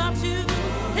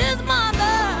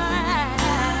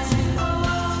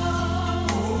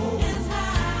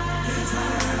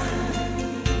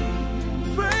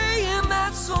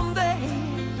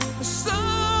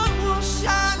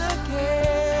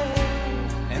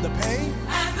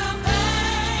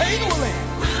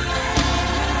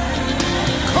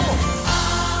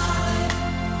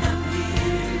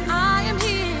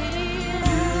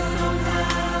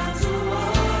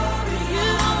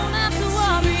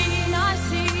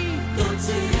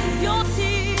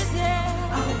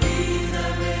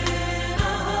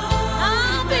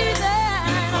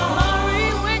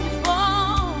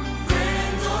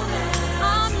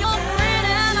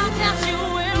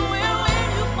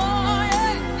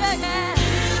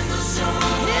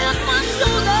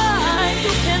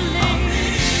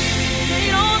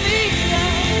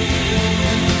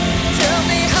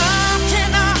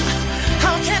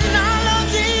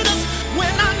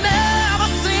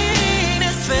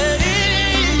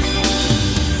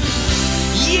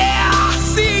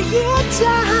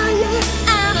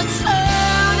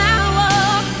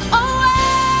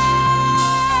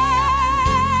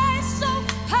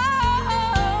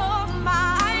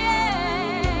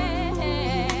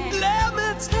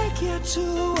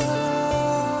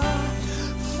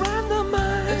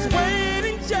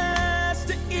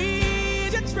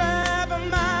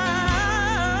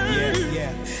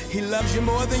He loves you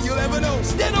more than you'll ever know.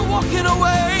 Instead of walking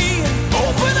away,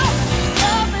 open up.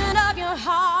 Open up your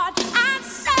heart and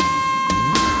say,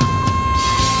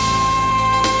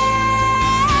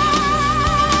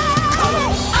 Come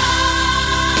on. I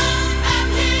am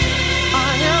here.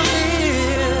 I am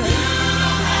here. You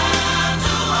don't have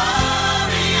to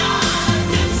worry. I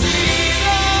can see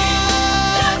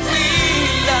Let me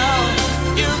down.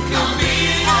 You can be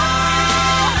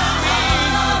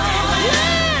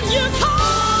when you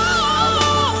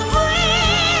call,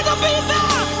 free to be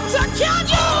there to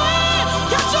catch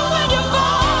you when you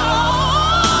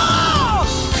fall.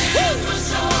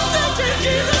 Thank you,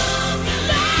 Jesus.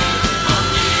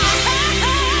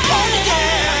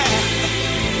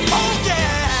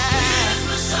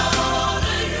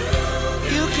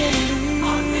 You can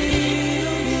lean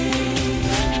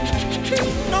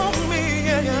on me,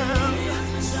 yeah.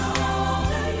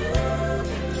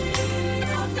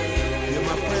 You're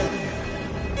my friend.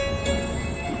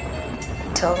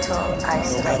 Total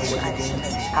isolation.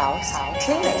 House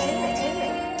cleaning.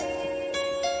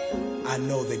 I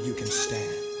know that you can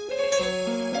stand.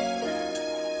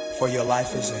 For your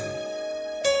life is in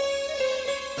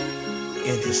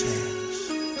his hands.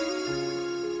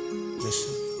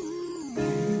 Listen.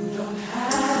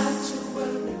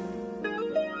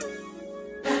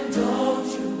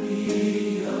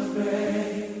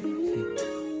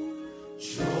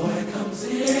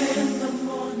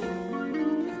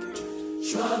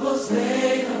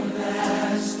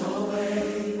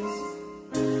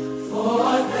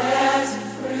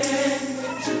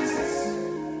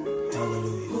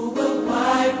 Hallelujah.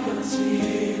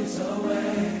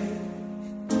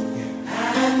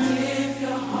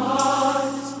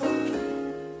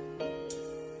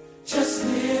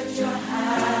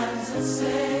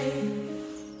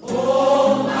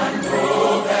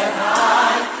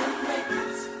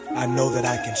 I know that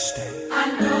I can stand.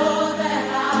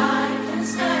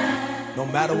 No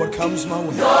matter what comes my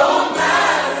way.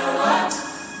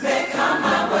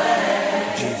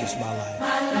 Jesus, my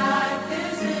life.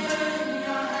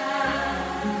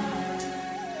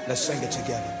 Let's sing it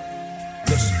together.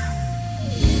 Listen.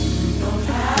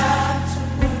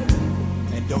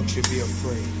 And don't you be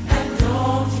afraid.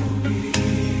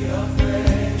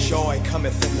 Joy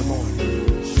cometh in the morning.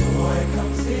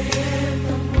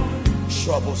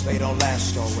 Troubles, they don't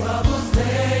last always.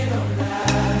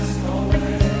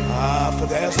 For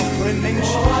there's a friend named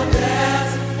Jesus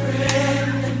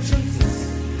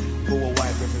who will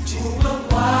wipe every tear.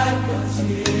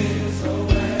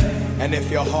 And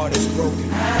if your heart is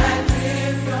broken,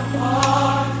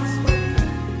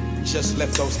 just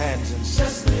lift those hands and sing.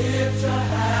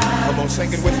 Come on,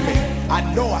 sing it with me. I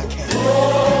know I can.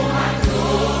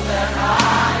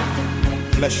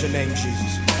 Bless your name,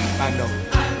 Jesus. I know.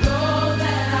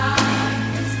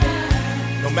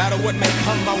 No matter what may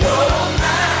come my way.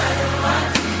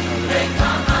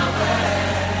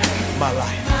 My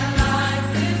life.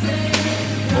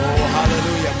 Oh,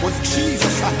 hallelujah. With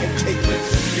Jesus I can take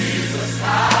this.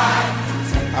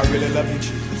 I really love you,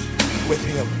 Jesus. With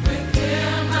him.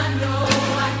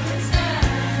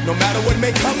 No matter what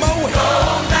may come my way.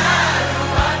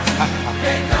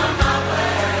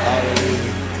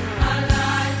 Hallelujah.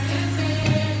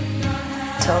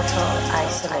 Total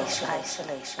isolation.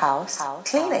 House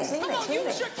cleaning.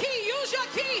 Use your key. Use your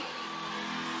key.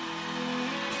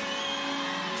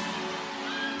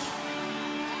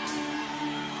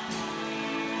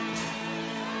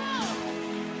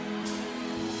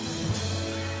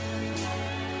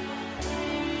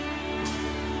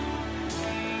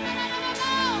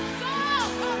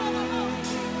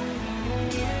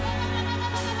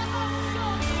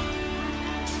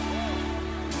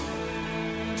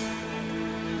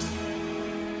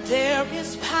 There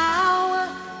is power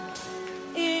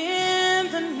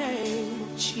in the name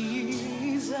of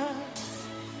Jesus.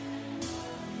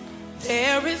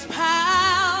 There is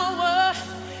power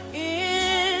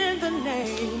in the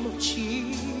name of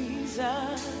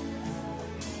Jesus.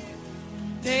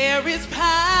 There is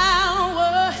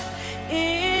power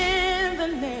in the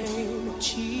name of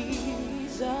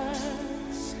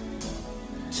Jesus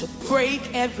to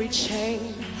break every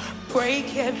chain,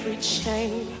 break every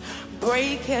chain.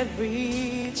 Break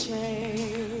every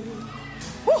chain.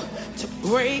 Woo! To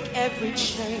break every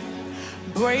chain.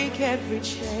 Break every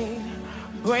chain.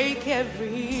 Break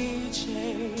every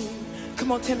chain.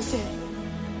 Come on, Timmy, say it.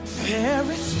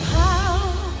 There is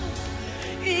power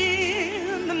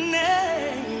in the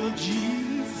name of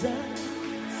Jesus.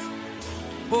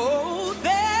 Oh,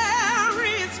 there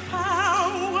is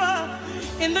power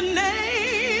in the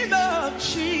name of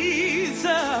Jesus.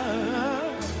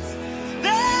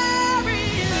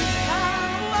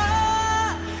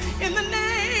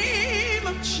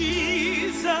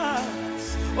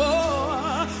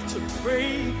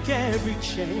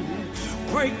 chain,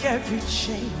 break every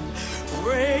chain,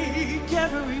 break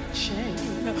every chain.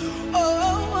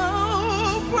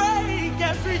 Oh, break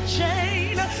every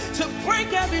chain, to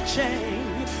break every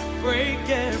chain, break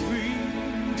every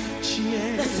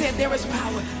chain. Let's say there is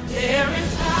power. There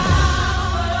is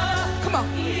power. Come on.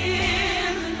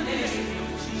 In the name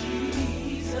of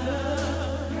Jesus.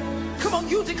 Come on,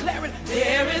 you declare it.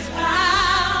 There is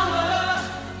power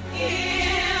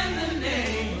in the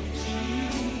name of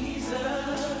Jesus.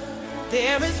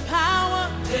 There is power.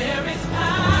 There is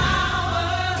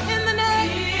power in the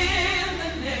name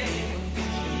of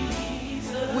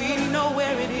Jesus. We know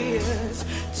where it is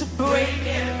to break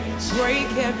every chain.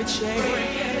 Break every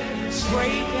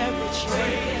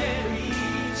chain.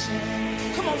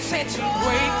 Come on, say it to me.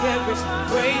 Break every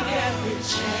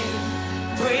chain.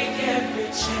 Break every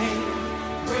chain.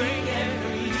 Break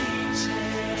every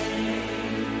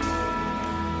chain.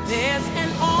 There's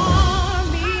an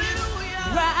army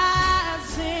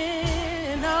rising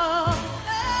up.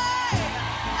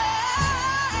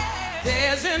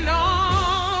 There's an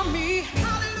army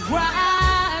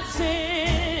rising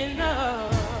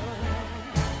up.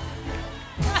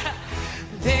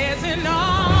 There's an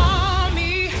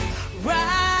army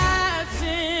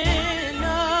rising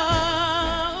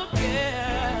up,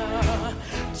 yeah,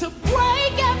 to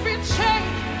break every chain,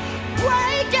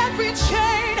 break every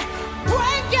chain,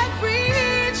 break every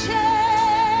chain,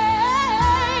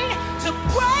 to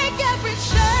break every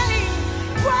chain,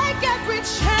 break every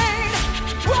chain,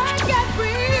 break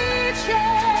every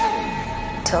chain.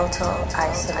 Total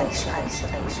isolation.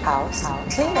 House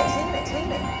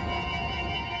cleaning.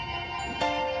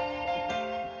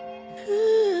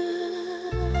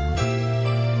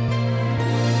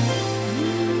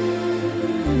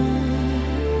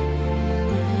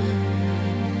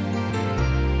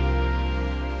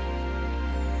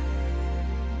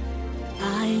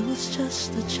 I was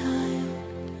just a child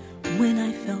when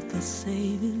I felt the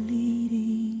Savior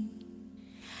leading.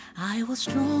 I was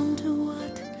drawn to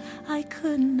what I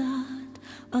could not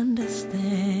understand.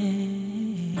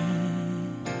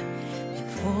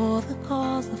 And for the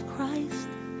cause of Christ,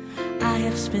 I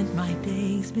have spent my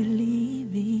days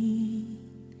believing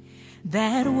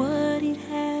that what He'd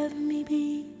have me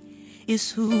be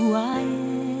is who I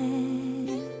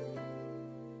am.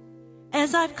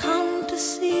 As I've come to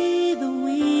see the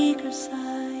weaker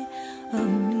side of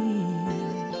me,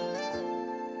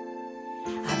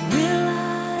 I've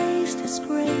realized His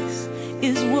grace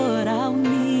is what I'll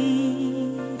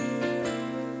need.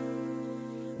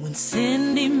 When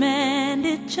sin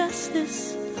demanded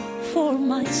justice for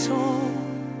my soul,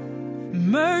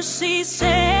 mercy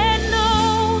said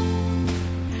no,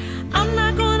 I'm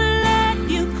not gonna let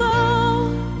you go.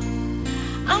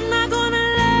 I'm not gonna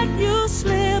let you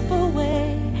slip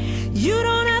away. You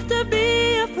don't have to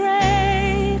be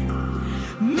afraid.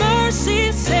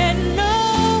 Mercy said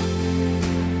no,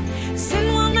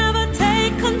 sin will never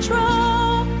take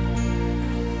control.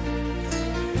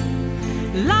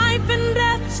 Life and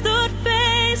death stood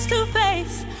face to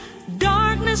face.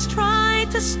 Darkness tried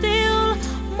to steal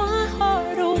my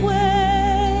heart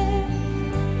away.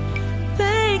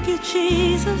 Thank you,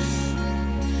 Jesus.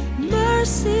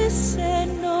 Mercy said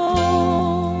no.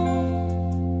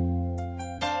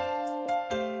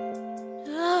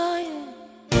 Oh, yeah.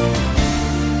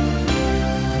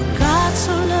 For God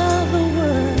so loved the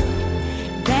world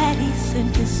that He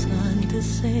sent His Son to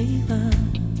save us.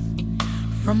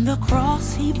 From the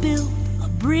cross He built a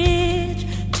bridge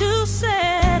to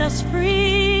set us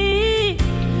free.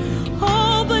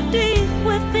 Oh, but deep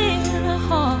within our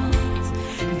hearts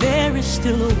there is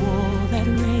still a war that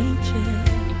rages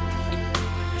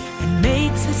and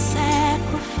makes a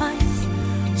sacrifice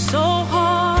so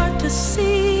hard to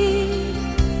see.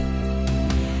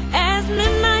 As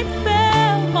midnight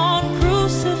fell on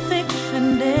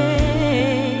crucifixion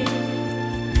day,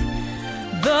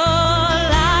 the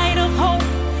light of hope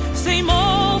seemed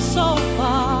oh so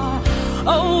far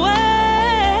away.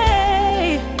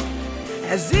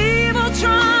 As evil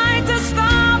tried to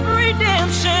stop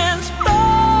redemption's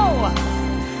flow,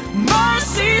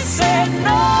 mercy said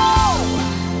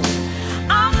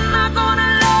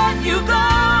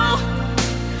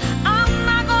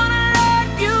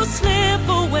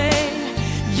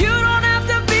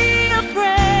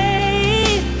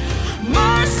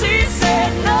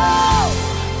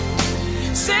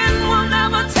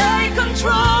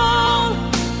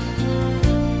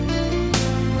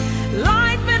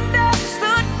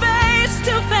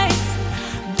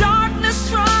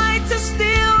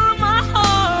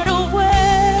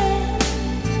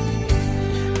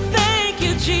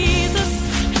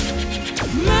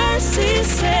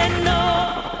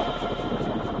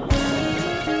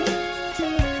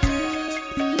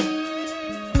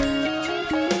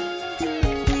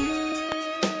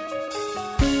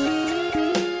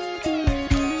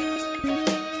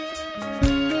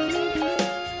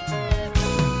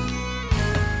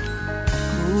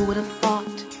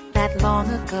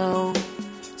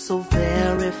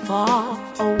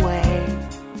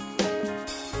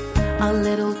a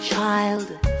little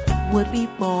child would be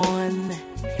born,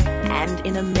 and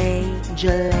in a manger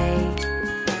lay.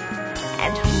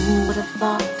 And who would have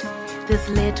thought this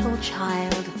little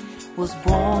child was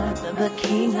born the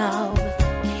King of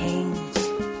Kings,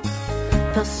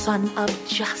 the son of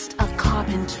just a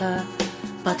carpenter,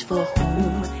 but for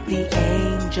whom the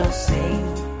angels sing?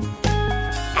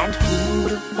 And who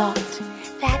would have thought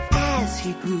that as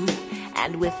he grew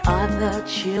and with other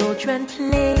children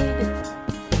played,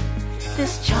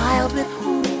 this child with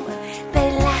whom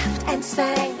they laughed and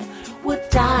sang would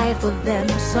die for them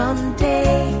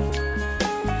someday?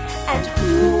 And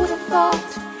who would have thought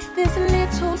this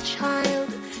little child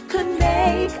could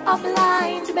make a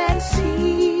blind man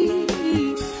see,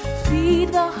 feed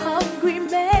the hungry,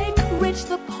 make rich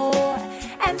the poor,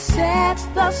 and set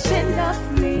the sinner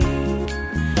free?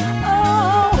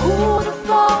 Oh, who would have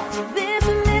thought this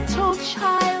little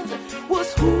child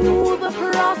was who the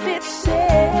prophet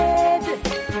said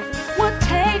would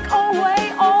take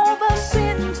away all the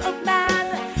sins of man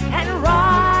and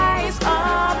rise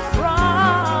up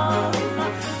from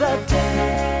the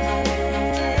dead?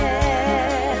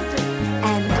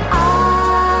 And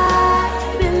I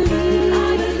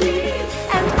believe,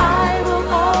 and I will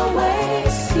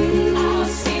always see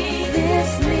this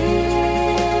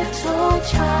little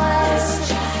child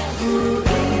who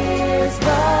is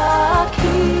the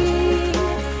King.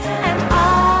 And I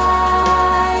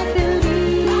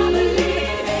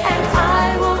believe, and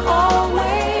I will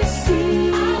always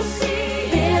see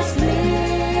this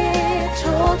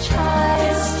little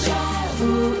child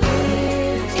who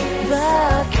is the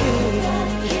King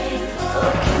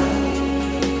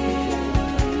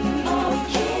of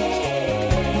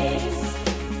Kings.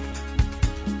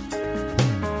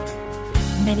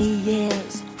 Many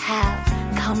years have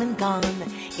come and gone,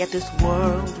 yet this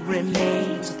world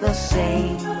remains the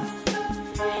same.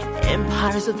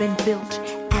 Empires have been built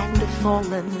and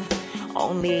fallen,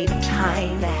 only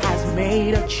time has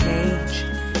made a change.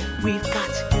 We've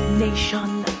got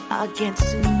nation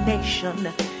against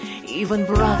nation, even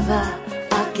brother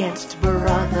against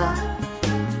brother.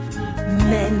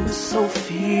 Men so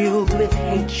filled with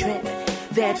hatred,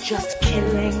 they're just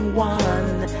killing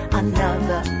one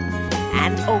another.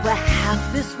 And over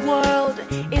half this world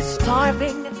is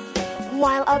starving,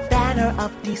 while a banner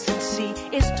of decency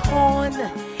is torn.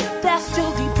 They're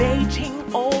still debating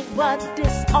over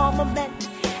disarmament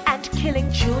and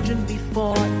killing children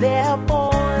before they're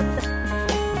born.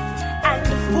 And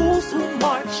the fools who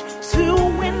march to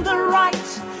win the right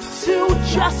to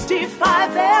justify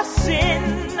their sin.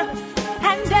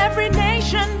 And every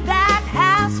nation that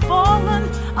has fallen,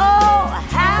 oh,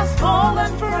 has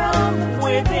fallen from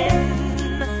within.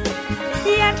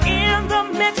 Yet in the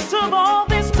midst of all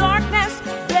this darkness,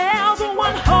 there's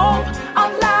one hope, a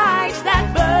light that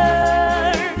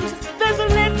burns. There's a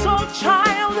little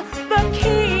child, the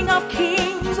King of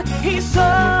Kings. He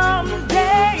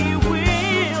someday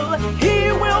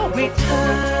will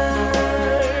return.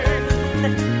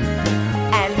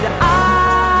 And I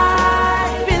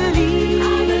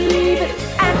believe,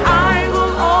 and I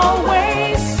will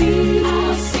always see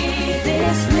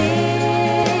this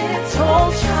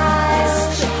little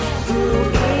child who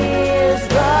is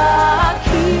the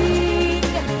King.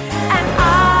 And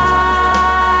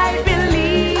I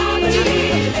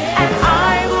believe, and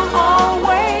I will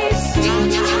always see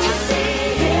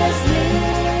this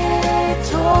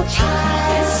little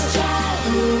child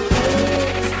who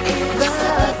is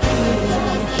the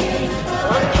King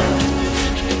of Kings.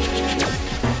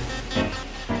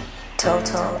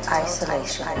 Total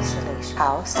isolation.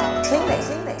 House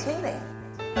cleaning.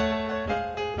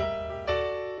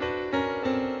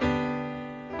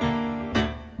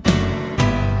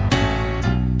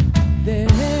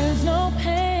 There's no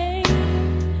pain,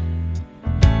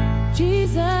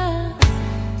 Jesus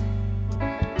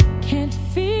can't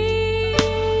feel,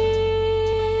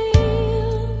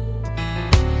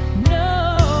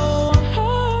 no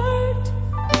hurt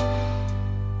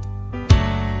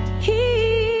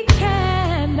he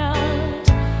cannot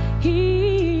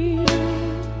heal.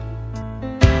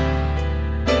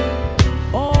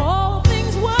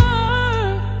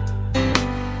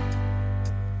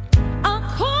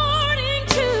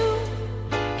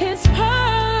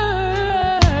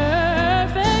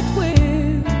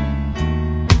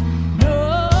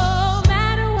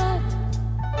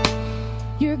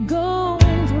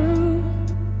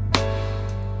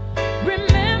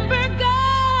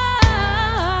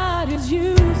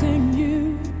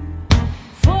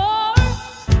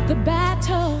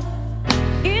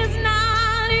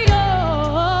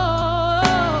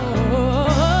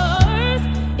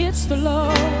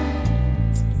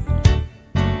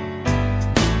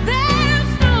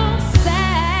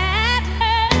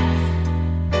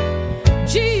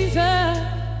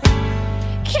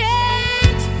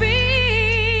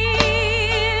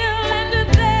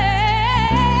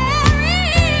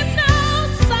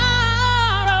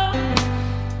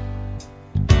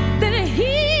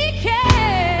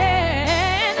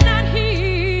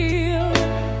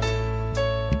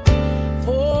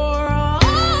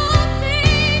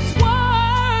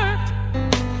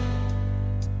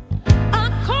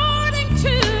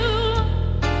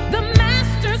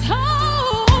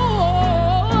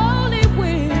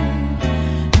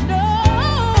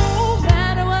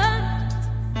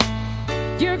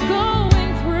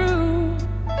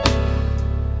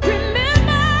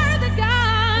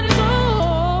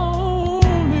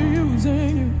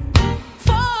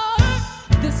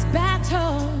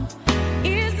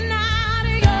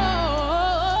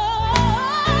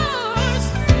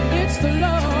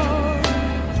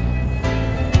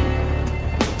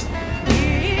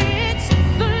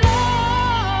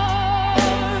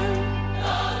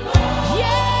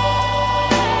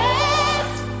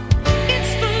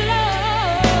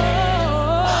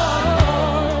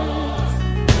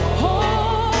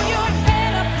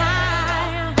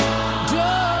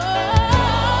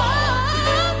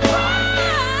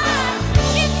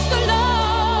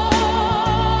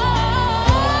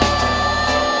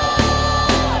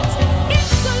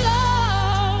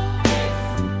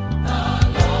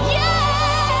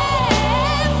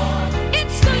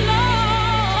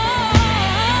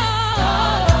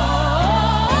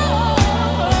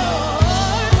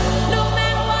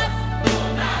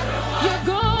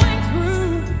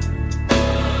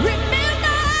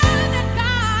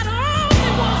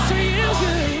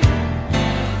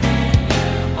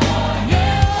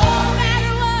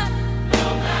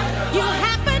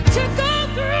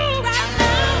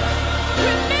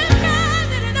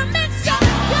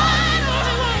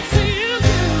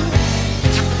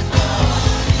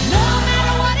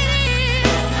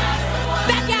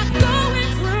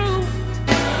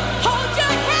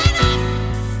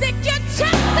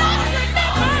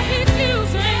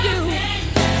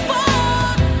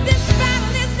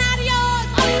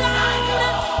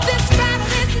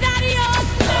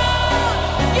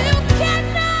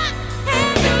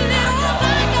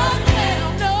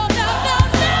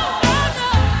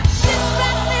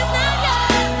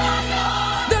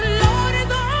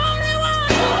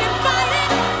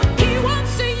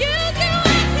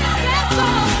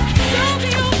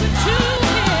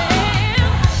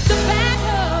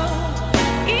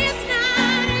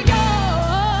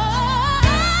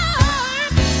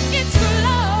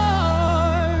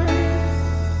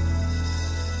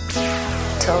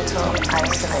 Total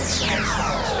isolation.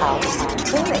 House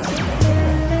cleaning.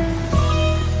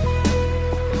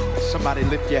 Somebody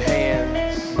lift your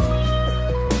hands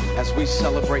as we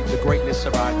celebrate the greatness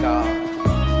of our God.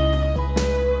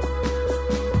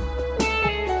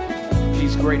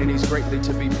 He's great and he's greatly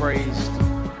to be praised.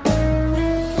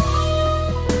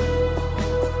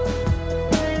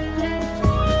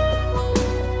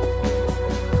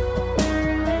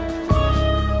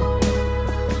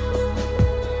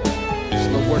 This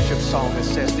little worship song that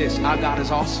says this: our God is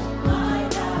awesome.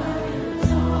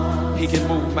 He can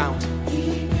move mountains.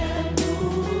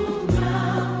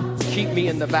 Keep me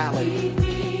in the valley.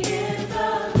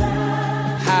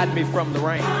 Hide me from the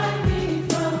rain.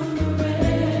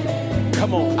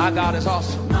 Come on, our God is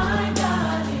awesome.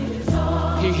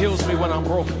 He heals me when I'm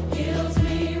broken. Gives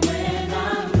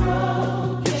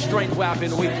strength where I've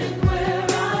been weak.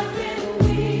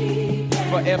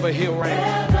 Forever he'll reign.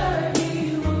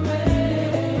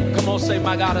 Come on, say,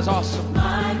 my God is awesome.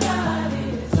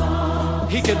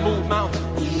 He can move mountains.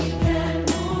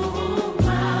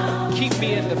 Keep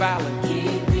me in the valley.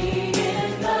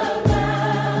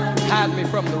 Hide me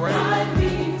from the rain.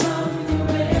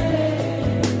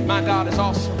 My God is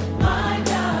awesome.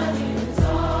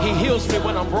 He heals me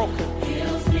when I'm broken.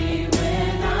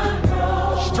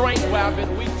 Strength where I've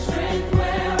been weak.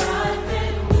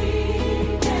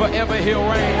 Forever he'll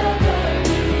reign.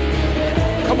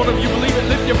 Come on, if you believe it,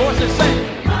 lift your voice and say it.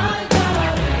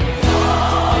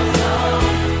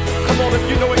 Come on, if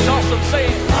you know he's awesome, say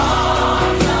it.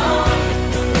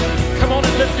 Come on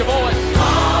and lift your voice.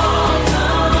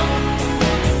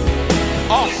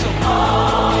 Awesome.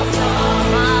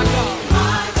 My God.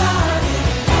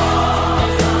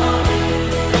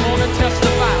 Come on and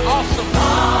testify. Awesome.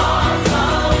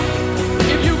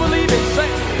 If you believe it, say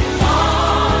it.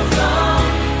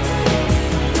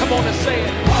 Come on and say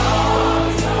it.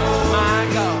 My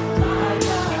God.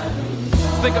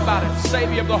 Think about it.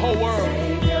 Savior of the whole world.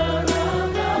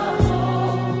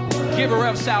 Giver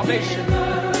of salvation.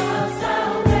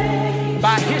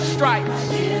 By his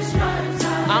stripes,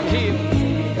 I'm healed.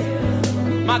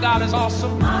 My God is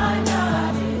awesome.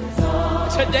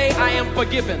 Today I am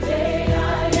forgiven.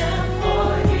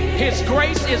 His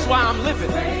grace is why I'm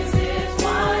living.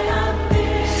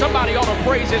 Somebody ought to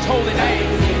praise his holy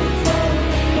name.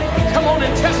 Come on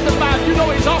and testify. If you know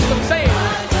he's awesome, say it.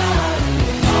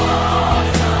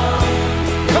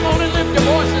 Come on and lift your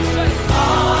voice and say it.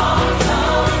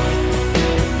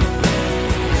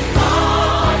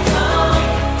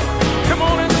 Come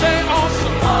on and say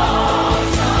awesome.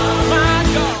 My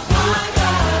God.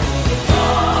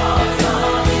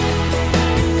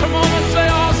 Come on and say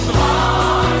awesome.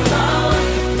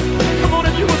 Come on,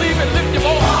 if you believe it, lift your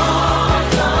voice.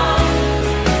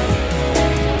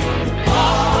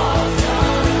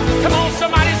 Come on,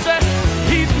 somebody say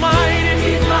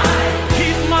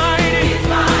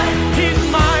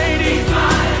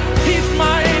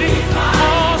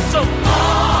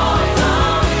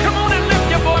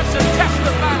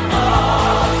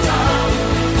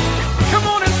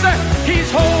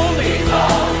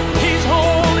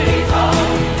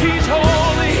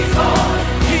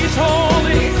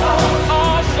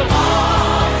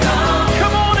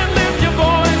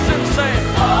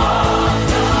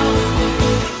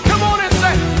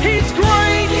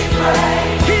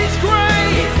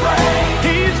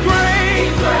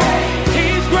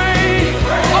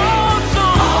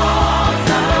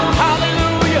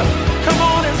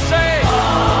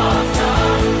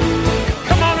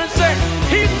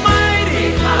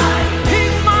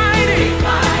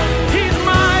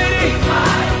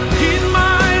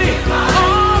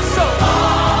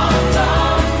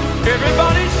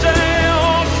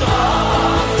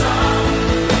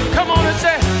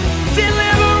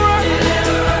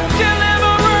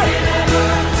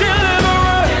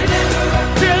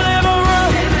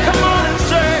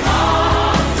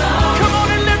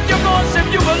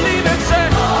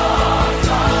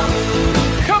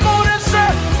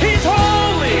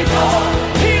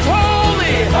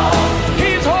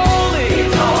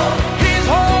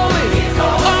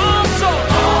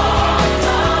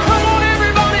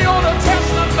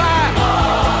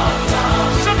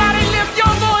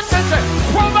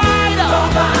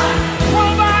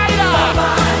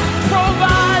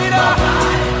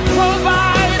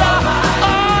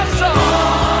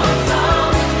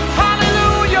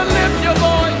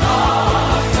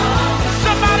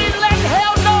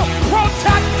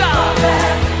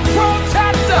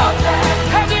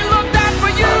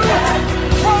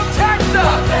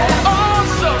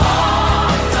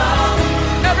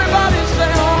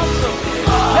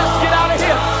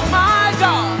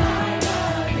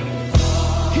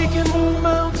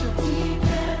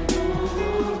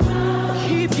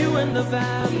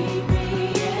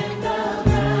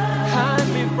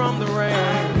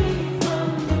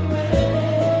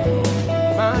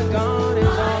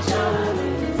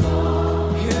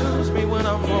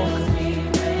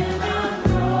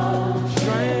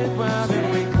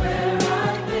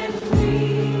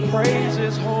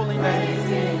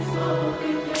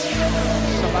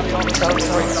Everybody on the Total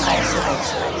street.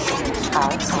 isolation.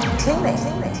 House tuning.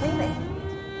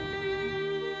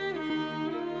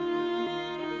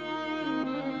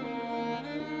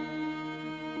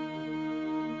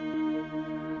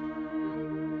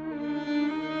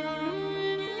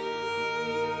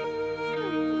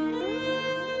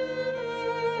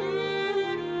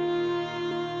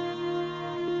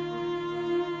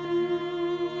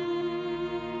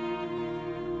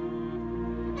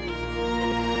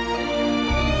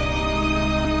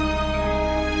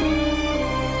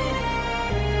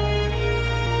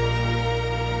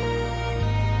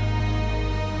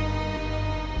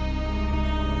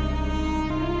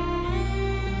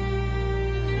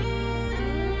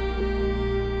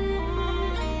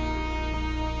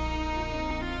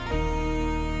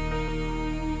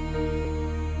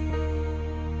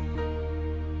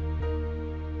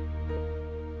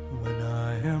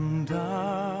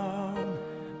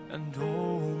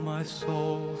 My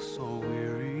soul so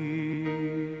weary,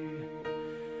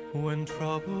 when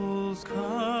troubles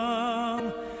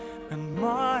come and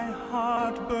my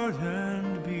heart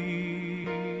burdened be,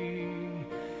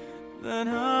 then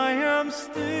I am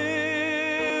still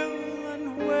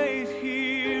and wait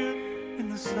here in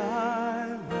the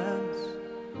silence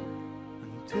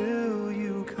until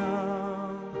you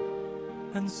come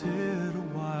and sit a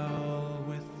while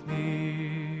with me.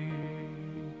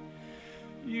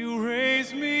 You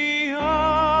raise me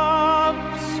up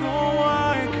so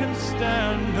I can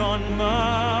stand on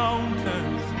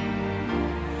mountains.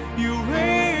 You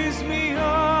raise me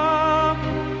up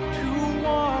to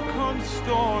walk on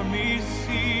stormy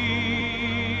seas.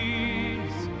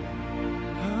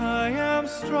 I am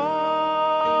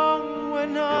strong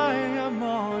when I am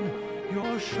on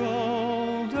your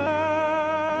shoulders.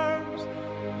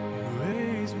 You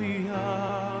raise me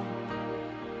up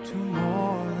to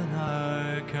more than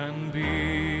I can be.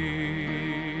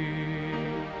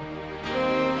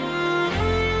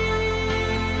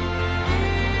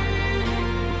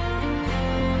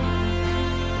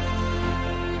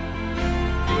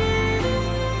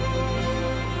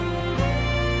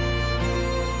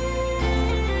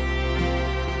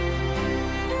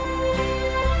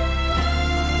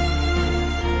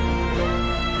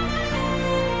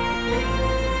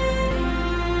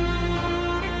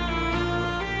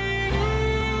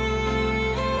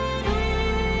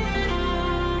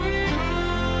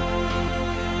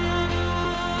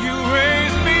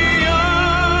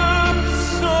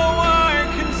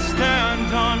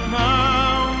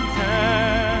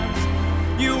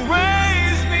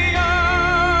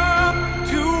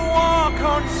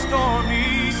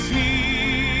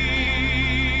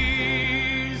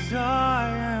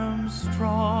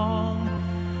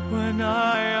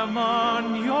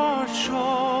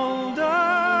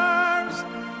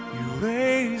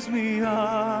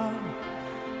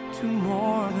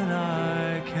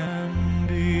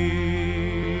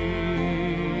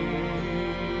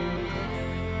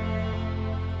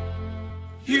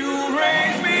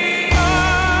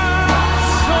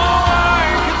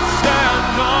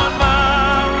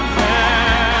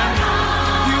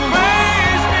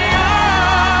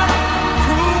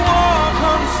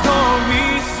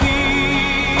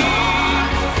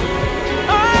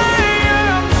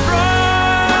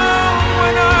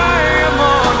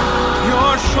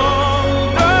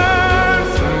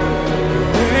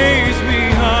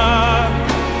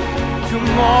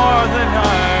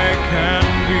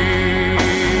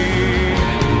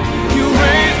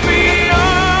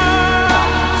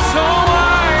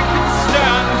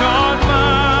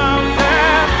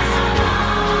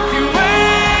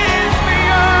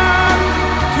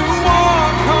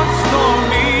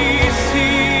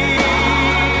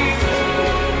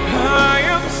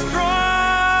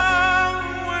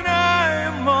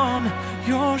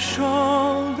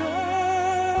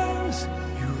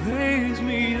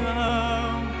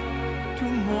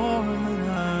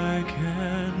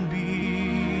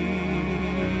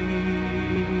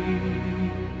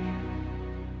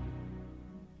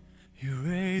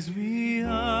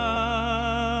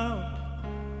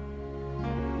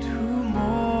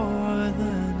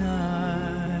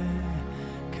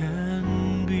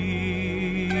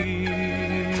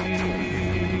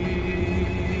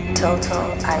 Total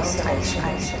isolation.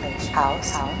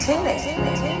 House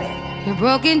tuning. You're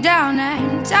broken down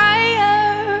and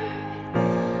tired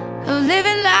of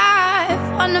living life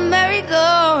on the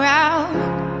merry-go-round,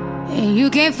 and you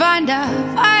can't find a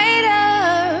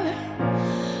fighter,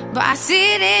 but I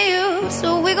see it in you,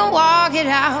 so we gon' walk it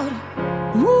out.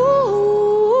 Move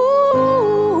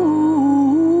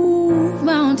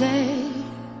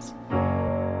mountains,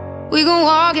 we gon'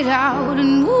 walk it out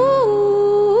and move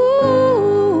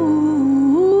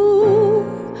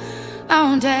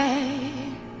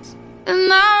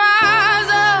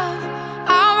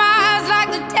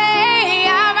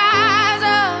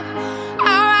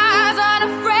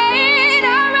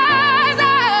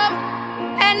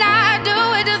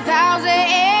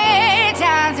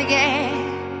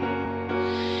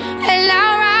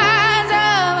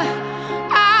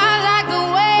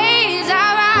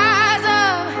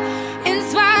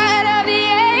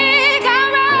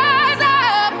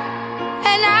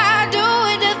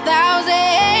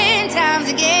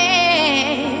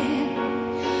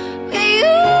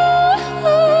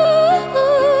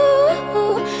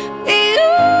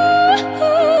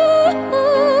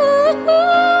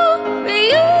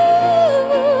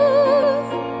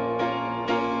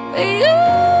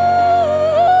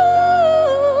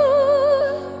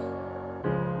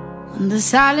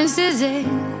silence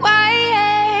isn't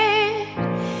quiet,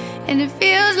 and it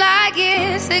feels like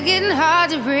it's getting hard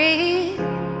to breathe.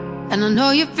 And I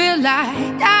know you feel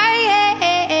like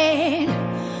dying,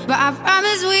 but I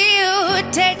promise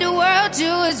we'll take the world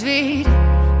to its feet.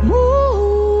 Move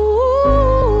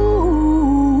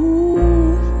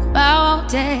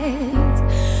mountains,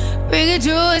 bring it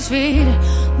to its feet.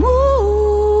 Move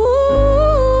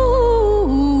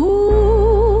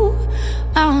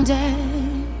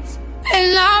mountains,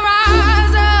 and I'll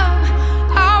rise up,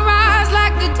 I'll rise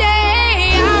like the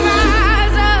day. I'll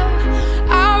rise up,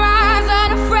 I'll rise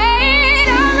unafraid.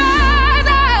 I'll rise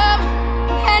up,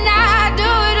 and I'll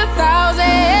do it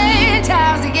 1,000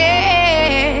 times again.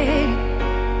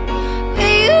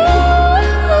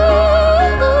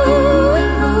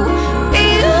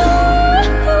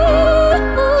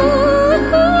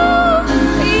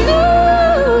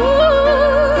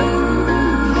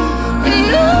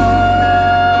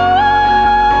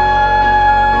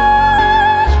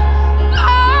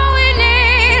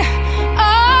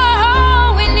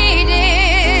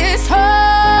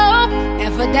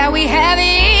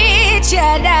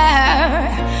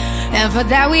 And for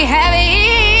that we have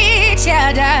each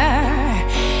other,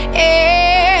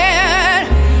 and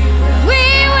we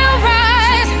will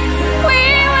rise, we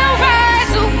will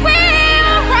rise, we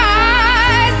will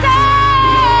rise,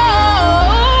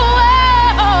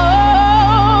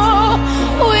 oh,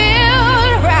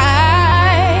 we'll rise.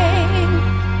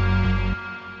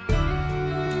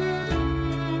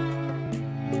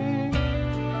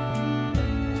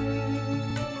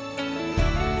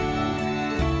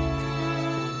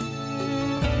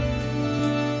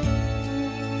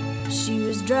 She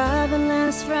was driving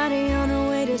last Friday on her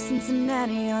way to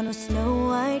Cincinnati on a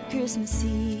snow-white Christmas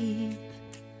Eve,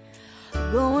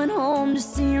 going home to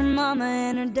see her mama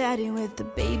and her daddy with the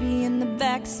baby in the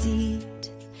backseat.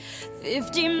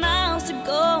 50 miles to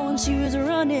go and she was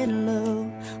running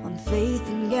low on faith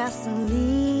and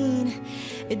gasoline.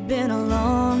 It'd been a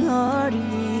long, hard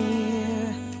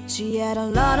year. She had a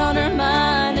lot on her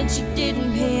mind and she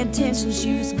didn't pay attention.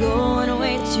 She was going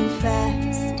way too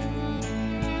fast.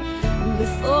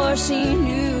 Before she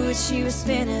knew it, she was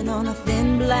spinning on a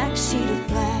thin black sheet of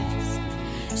glass.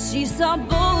 She saw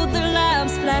both their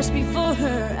lives flash before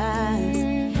her eyes.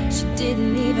 She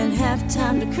didn't even have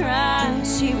time to cry.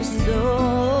 She was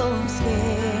so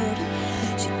scared.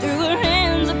 She threw her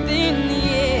hands up in the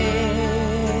air.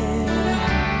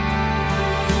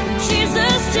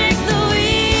 Jesus, take the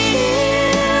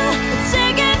wheel,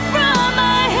 take it from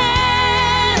my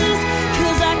hands,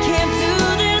 'cause I can't do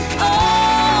this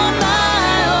all my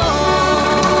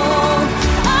own.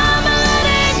 I'm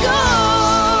letting go,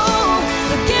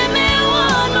 so give me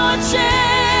one more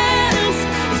chance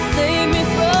to save me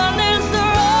from this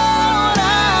road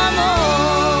I'm on.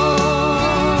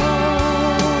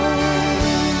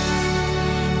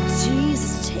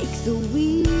 Jesus, take the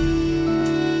wheel.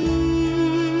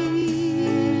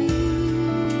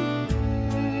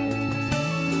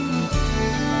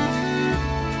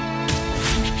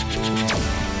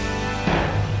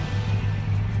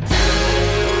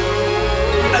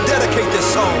 I dedicate this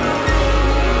song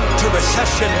to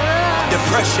recession,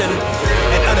 depression,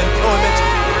 and unemployment.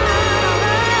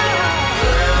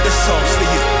 This song's for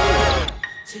you.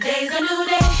 Today's a new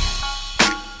day,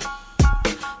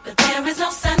 but there is no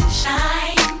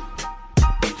sunshine.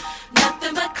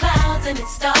 Nothing but clouds, and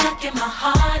it's dark in my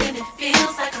heart, and it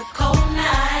feels like a cold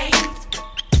night.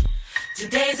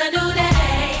 Today's a new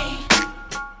day,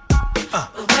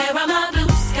 but where are my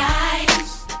blue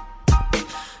skies?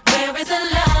 Where is the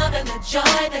love and the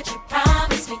joy that you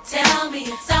promised me? Tell me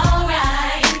it's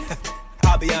alright.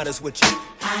 I'll be honest with you.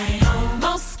 I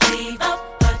almost gave up,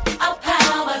 but a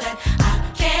power that I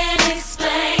can't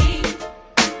explain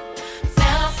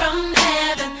fell from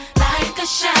heaven like a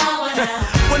shower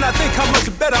now. When I think how much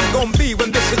better I'm gonna be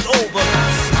when this is over.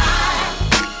 Smile,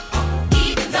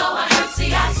 even though I hurt,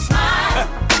 see I smile.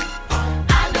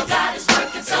 I know God is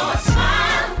working, so I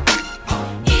smile.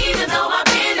 Even though I've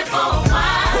been here for a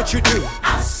while, What you do?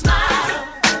 I smile.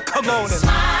 Come on and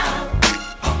Smile.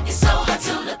 It's so hard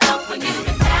to look up when you've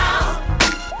been down.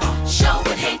 Sure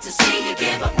would hate to see you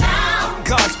give up now.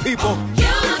 God's people.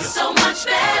 You look so much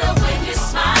better when you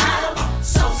smile.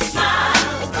 So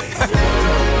smile.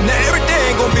 Now every day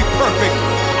ain't gonna be perfect,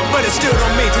 but it still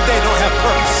don't mean today don't have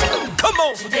purpose. Come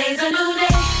on. Today's a new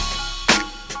day,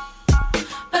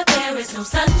 but there is no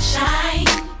sunshine.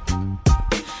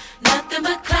 Nothing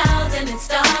but clouds, and it's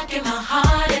dark in my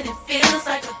heart, and it feels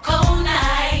like a cold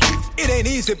night. It ain't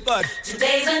easy, but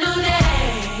Today's a new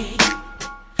day,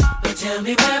 but tell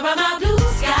me where are my blue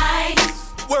skies?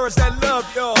 Where is that love,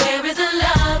 y'all? Where is the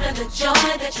love and the joy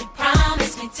that you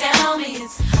promised me? Tell me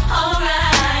it's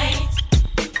alright.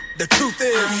 The truth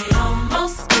is, I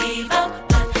almost gave up,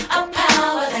 but a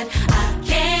power that I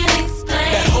can't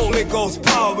explain. that Holy Ghost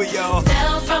power, y'all.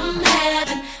 Fell from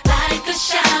heaven like a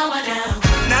shower now.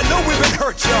 Now I know we've been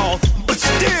hurt, y'all, but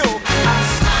still, I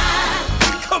smile.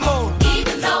 Come on.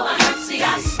 Even though I hurt, see,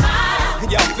 I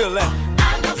smile. Y'all feel that?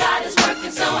 I know God is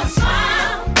working, so I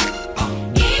smile.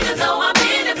 Even though I've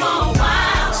been here for a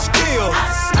while. Still, I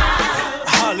smile.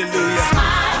 Hallelujah.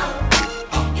 Smile.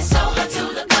 It's so hard to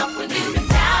look up when you've been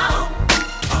down.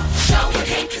 Sure would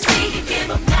hate to see you give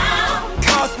up now.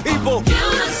 Cause people, you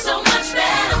look so much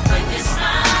better when you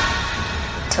smile.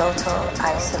 Total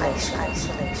isolation.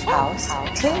 House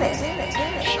cleaning.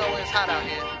 Sure is hot out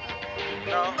here.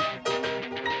 No,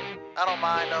 I don't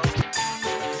mind though.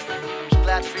 Just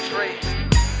glad to be free.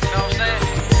 You know what I'm saying?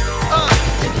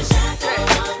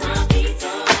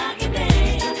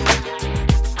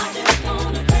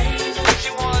 What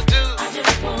you wanna do?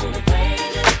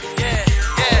 Yeah,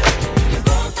 yeah.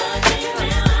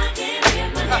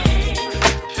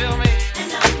 Feel me?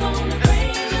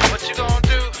 What you gonna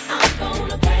do?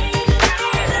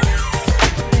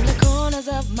 In the corners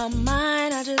of my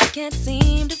mind, I just can't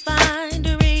seem to find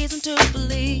a reason to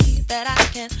believe that I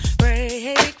can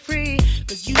break free.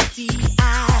 Cause you see,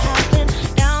 I have been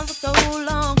down for so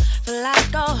long, feel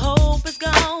like all hope is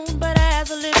gone. But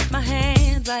as I lift my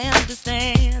hands, I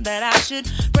understand that I should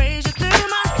praise you through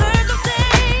my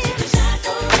circumstance.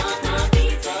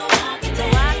 So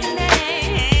I can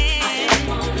dance. I just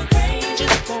wanna praise you.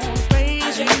 Just wanna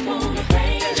praise you.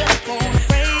 Just wanna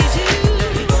praise you.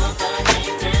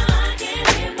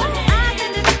 I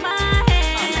can lift my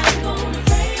hands.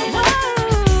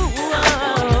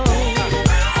 Whoa.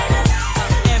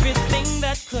 Everything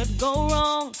that could go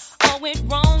wrong, all went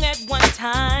wrong at one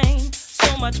time.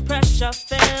 So much pressure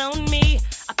fell on me.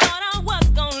 I thought I was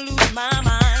gonna lose my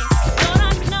mind. But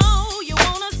I know you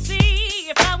wanna see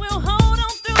if I will hold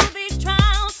on through these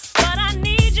trials. But I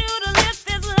need you to lift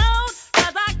this load,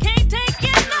 cause I can't take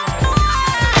it no more.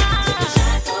 Took the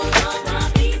shackles off my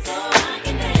feet so I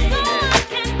can dance.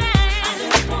 I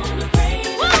just wanna praise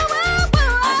you.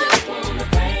 I just wanna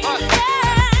praise you.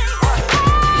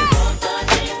 You broke the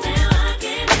chains, now I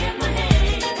can lift my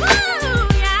hands.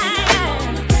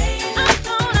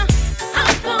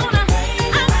 I'm gonna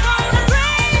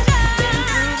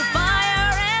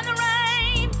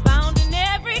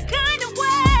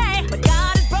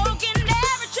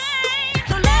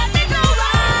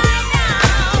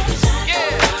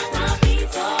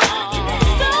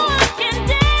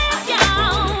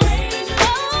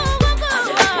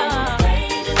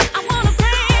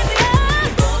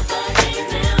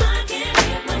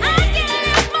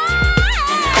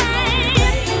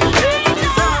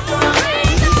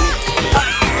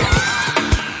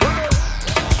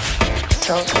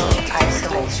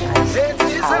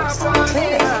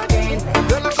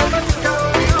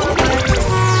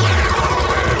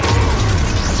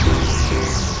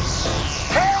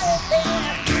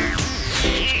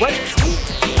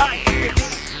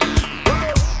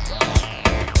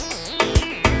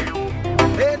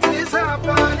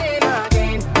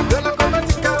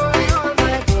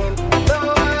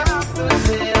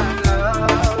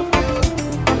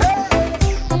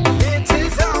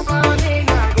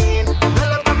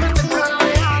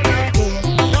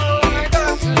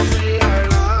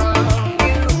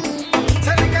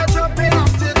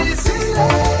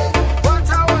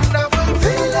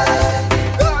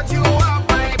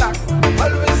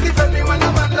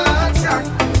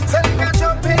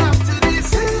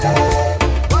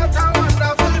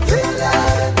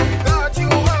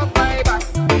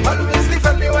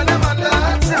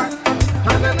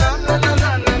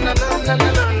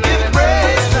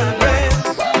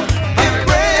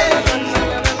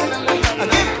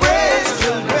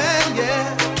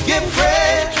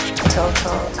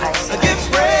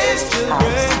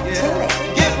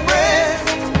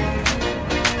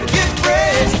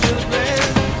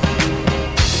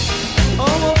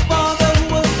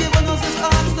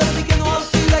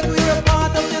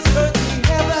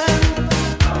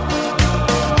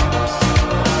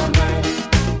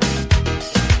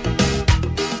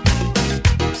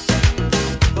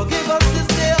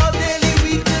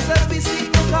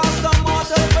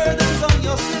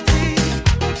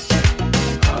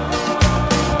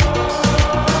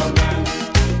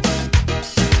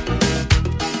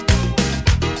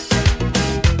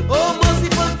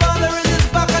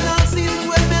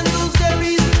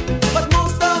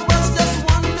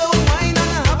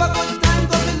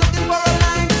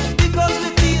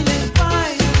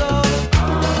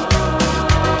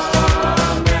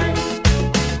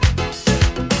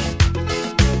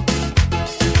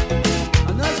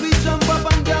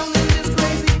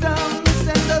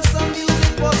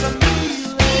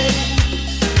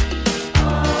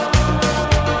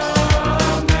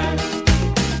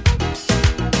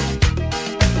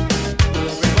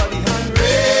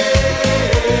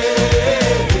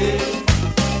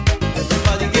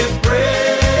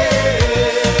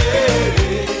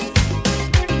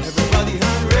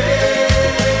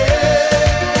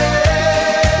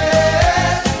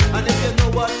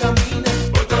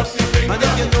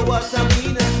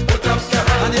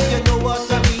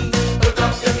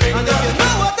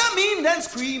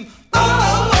scream. Oh,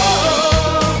 oh,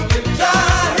 oh, give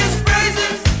Jah His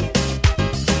praises.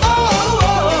 Oh,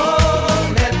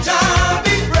 oh, let Jah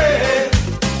be praised.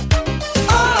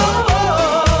 Oh,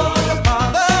 oh, the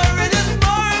Father in His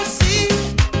mercy,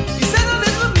 He sent a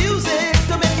little music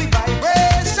to make me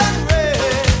vibration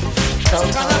raise.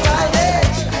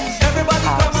 Everybody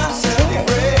come and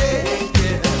celebrate.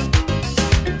 Yeah.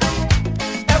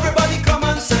 Everybody come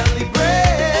and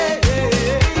celebrate.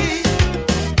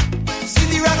 See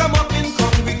the ragamuffin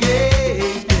come.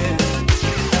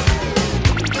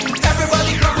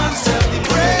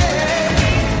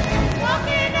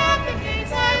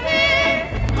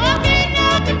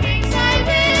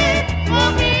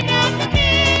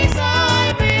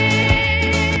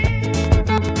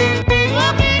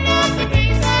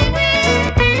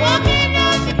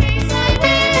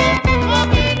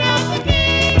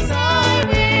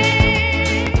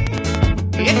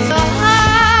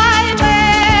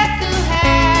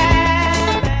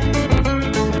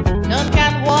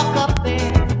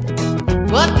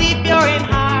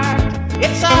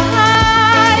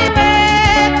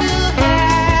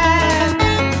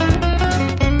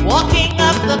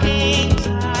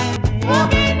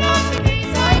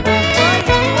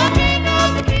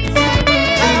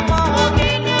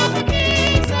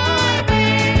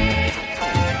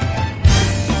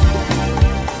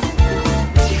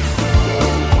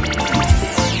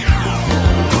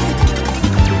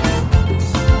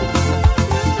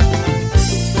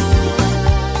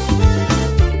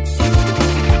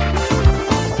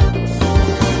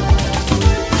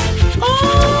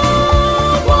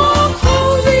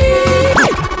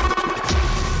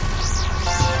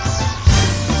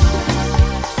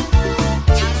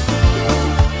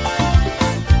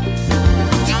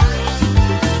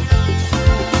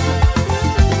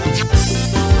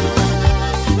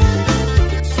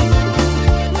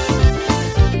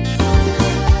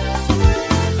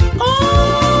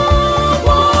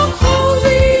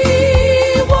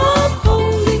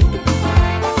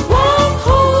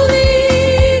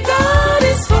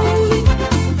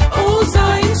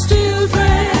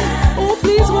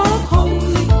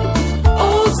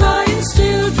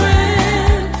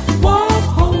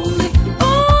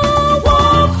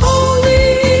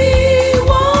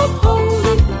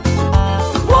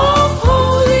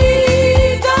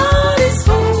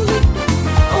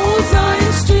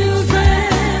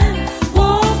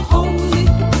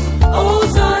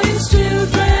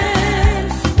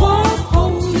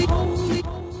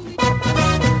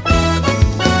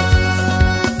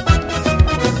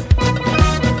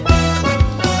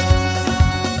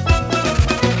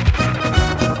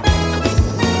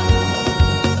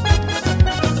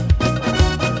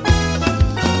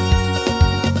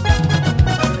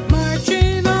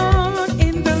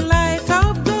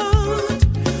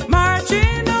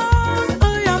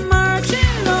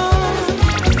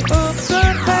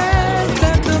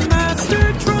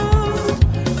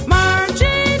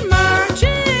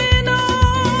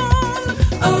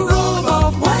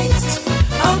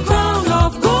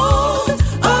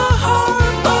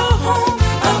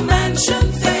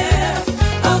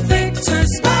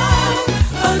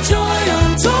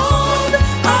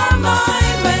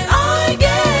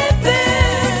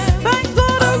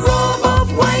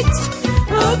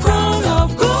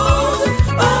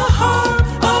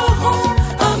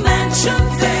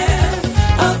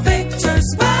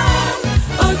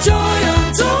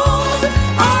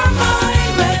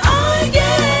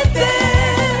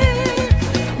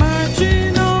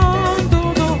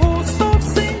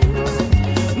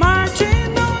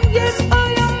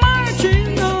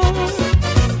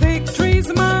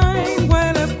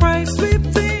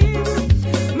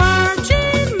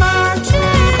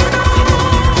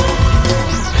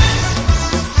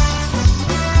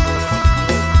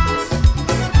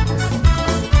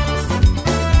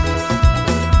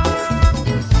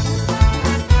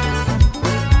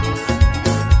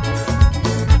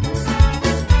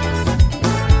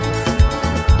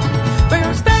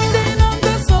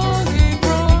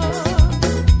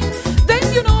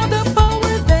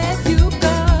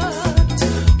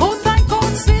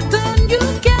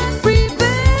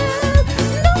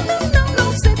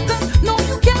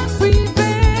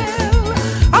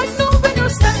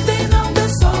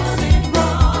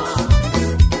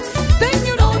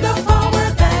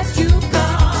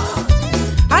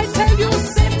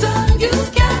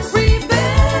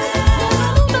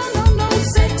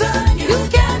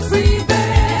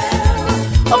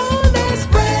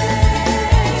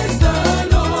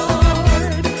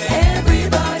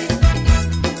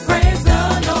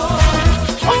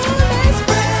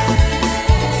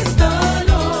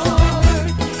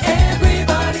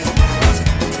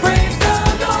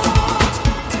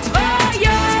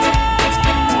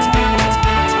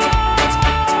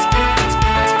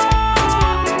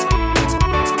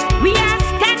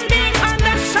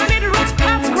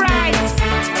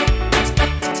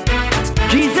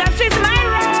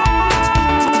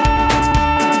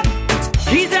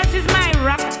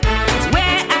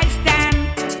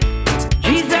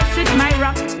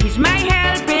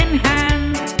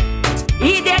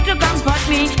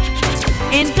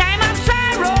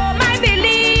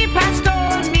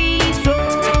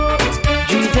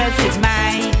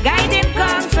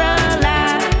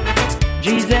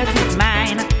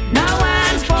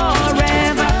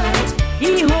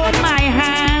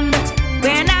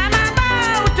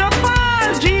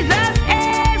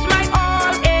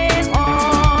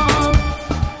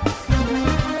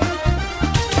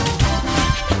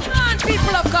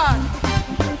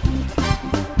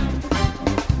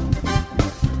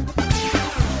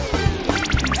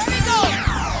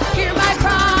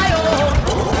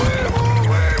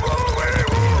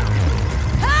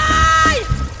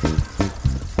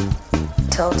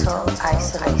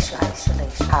 isolation,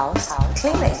 house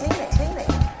cleaning.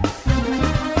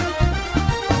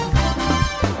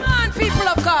 Come on, people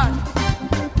of God.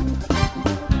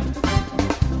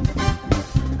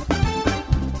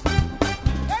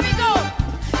 Here we go.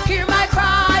 Hear my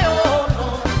cry, oh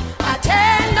Lord.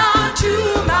 Attend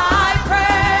unto my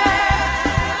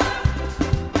prayer.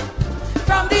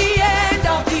 From the end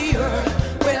of the earth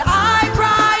will I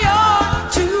cry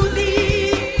unto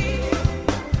thee.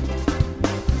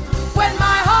 When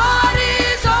my heart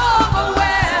is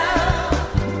overwhelmed,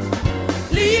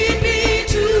 lead me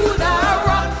to the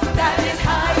rock that is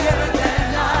higher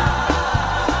than I.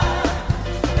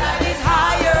 That is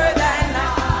higher than I.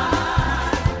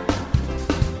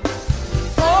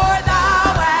 For thou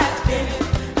hast been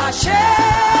a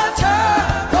shelter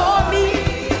for me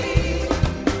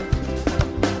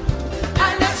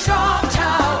and a strong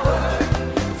tower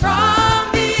from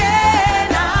the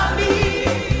enemy.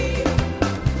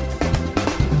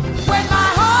 When my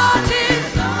heart is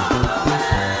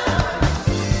overwhelmed,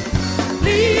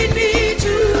 lead me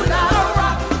to the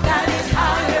rock that is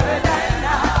higher than I.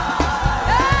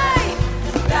 Hey,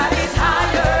 that is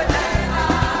higher than I.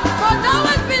 For thou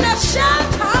hast been a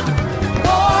shelter.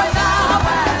 For thou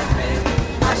hast been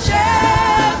a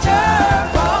shelter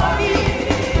for me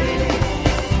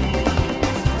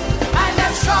and a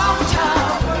strong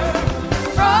tower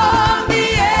from the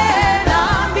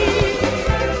enemy.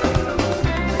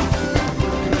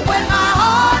 When my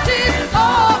heart is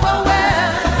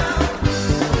overwhelmed,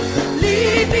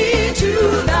 lead me to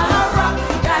the rock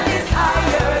that is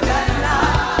higher than I.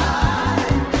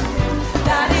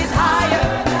 That is higher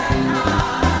than I.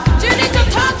 Do you need to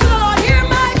talk to the Lord? Hear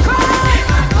my cry.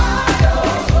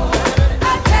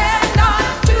 Attend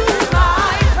unto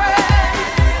my prayer.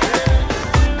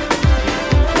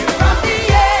 From the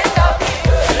end of the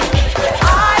earth, I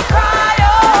cry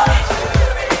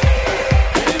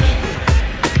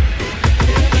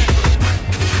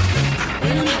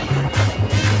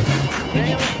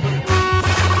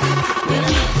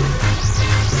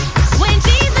When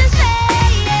Jesus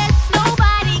says yes,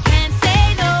 nobody can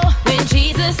say no. When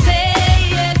Jesus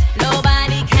says yes,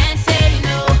 nobody can say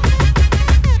no.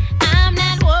 I'm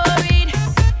not worried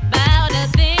about a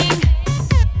thing,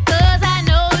 'cause I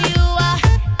know you are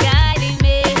guiding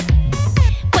me.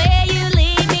 Where you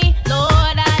lead me,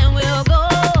 Lord, I will go.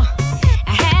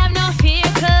 I have no fear,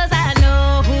 'cause I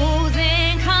know who's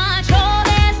in control.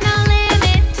 There's no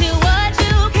limit to what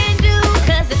you can do,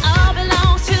 'cause it all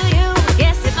belongs to you.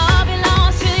 Yes, it all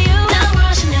belongs to you.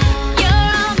 You're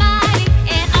almighty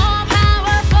and all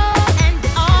powerful, and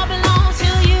it all belongs to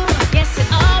you. Yes, it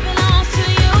all belongs to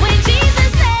you. When Jesus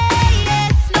says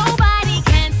yes, nobody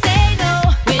can say no.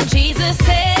 When Jesus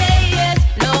says yes,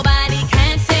 nobody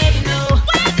can say no.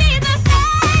 When Jesus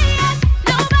says yes,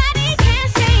 nobody can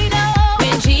say no.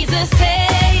 When Jesus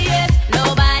says yes,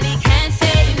 nobody can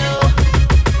say no.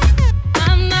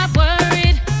 I'm not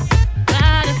worried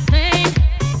about a thing,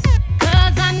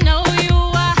 'cause I know you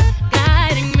are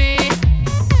guiding me.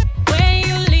 Where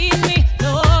you lead me,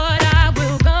 Lord, I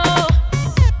will go.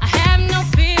 I have no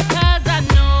fear, 'cause I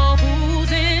know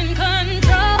who's in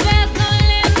control. There's no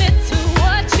limit to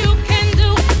what you can do,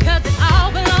 'cause it all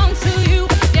belongs to you.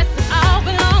 Yes, it all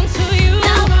belongs to you.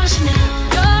 You're almighty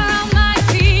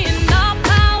and all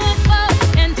powerful,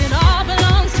 and it all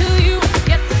belongs to you.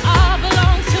 Yes, it all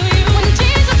belongs to you. When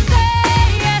Jesus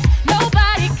says yes,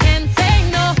 nobody can say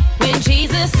no. When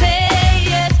Jesus says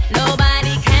yes,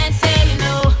 nobody can say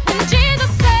no. When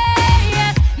Jesus says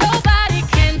yes, nobody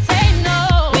can say no.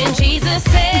 When Jesus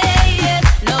says yes,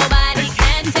 nobody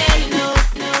can say no.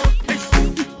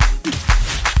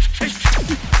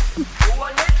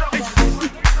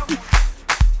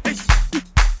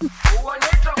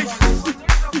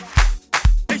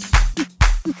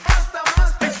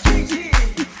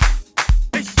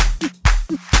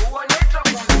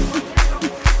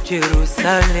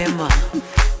 Jerusalema,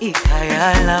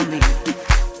 ikhaya lami,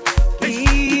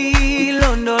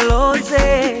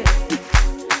 ilondoloze,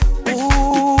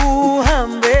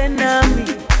 uhambe nami,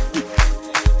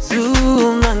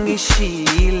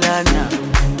 zungangishilana.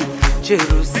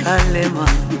 Jerusalema,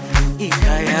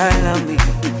 ikhaya lami,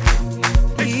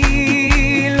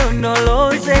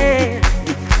 ilondoloze,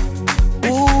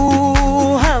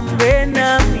 uhambe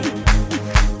nami,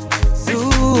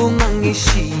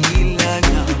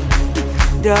 zungangishilana.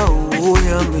 Dawo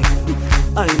yami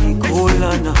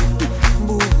ayikholana,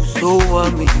 buso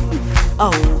wami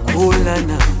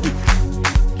awukholana.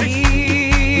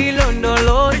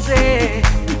 Ilondoloze,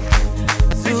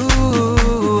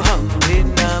 zuhambe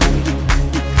nami.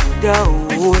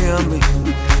 Dawo yami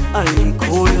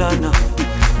ayikholana,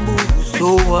 buso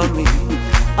wami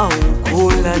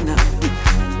awukholana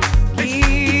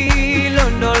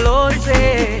ilondoloze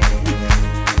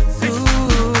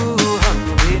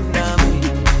zuhambe nami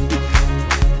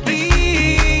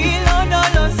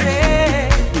ilondoloze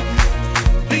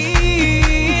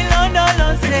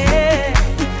ilondoloze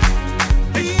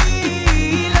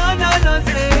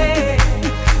ilondoloze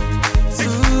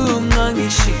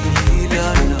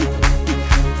zungangishilana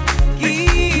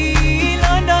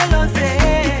ilondoloze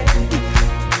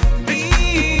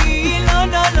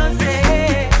ilondoloze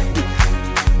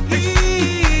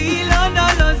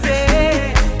ilondoloze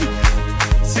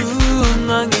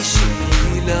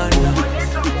zungangishilana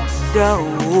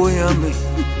dawo yami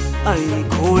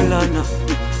ayikholana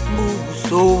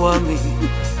buso wami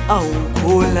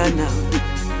awukholana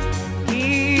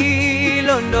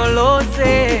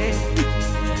ilondoloze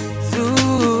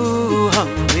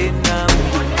zuhambe nami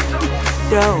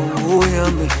dawo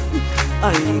yami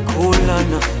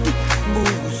ayikholana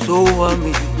buso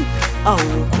wami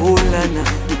awukholana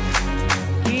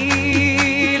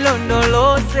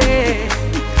ilondoloze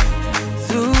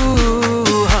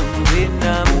zuhambe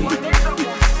nami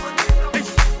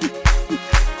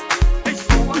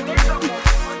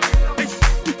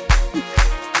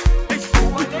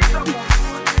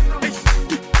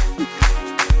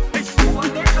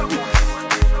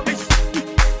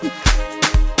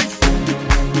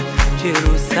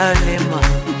Jerusalema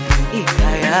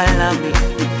ikhaya lami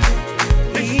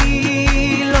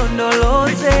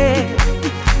ilondoloze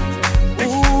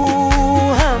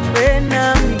uhambe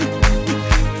nami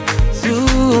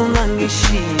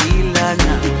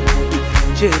zungangishilana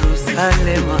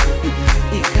Jerusalema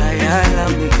ikhaya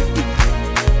lami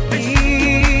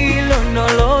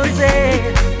ilondoloze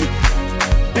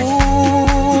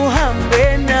uhambe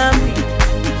nami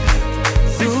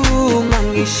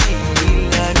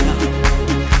zungangishilana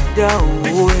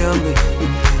dawo yami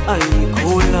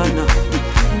ayikholana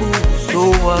buso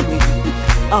wami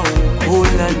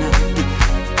awukholana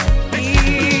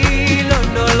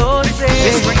ilondoloze.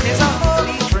 This train is a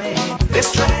holy train. This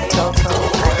train. Total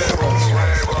isolation.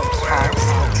 House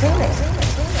cleaning.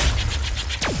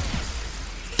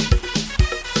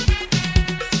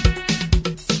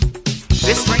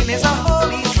 This train is a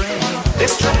holy train.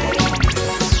 This train.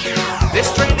 This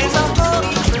train is a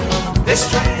holy train. This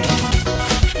train.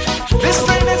 This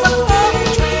train is a holy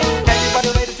train. Everybody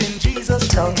let it in Jesus'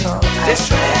 name. Total This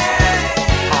train.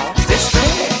 This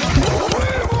train.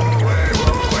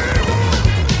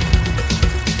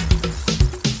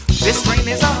 This train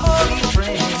is a holy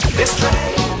train. This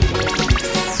train.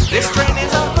 This train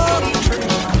is a holy train.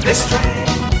 This train.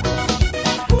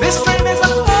 This train is a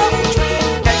holy train.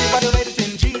 Everybody let it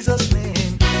in Jesus'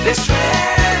 name. This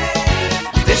train.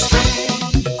 This train.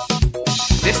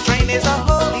 This train is a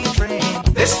holy train.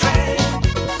 This train.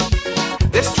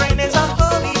 This train is a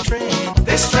holy train.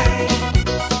 This train.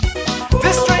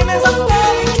 This train is a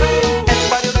holy train.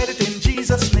 Everybody let it in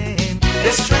Jesus' name.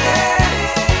 This train.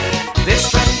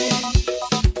 This train.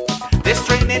 This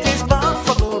train it is bound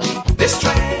for glory. This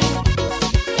train.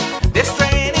 This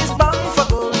train is bound for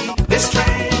glory. This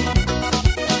train.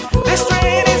 This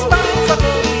train is bound for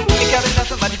glory. It carries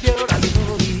nothing but the pure and the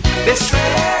holy. This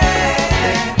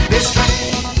train. This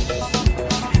train.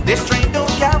 This train don't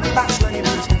carry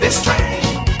backsliders. This train.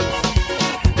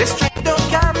 This train don't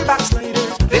carry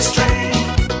backsliders. This train.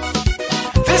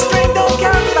 This train don't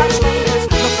carry backsliders.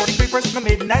 No 43 no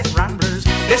midnight ramblers.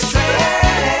 This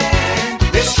train.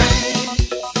 This train.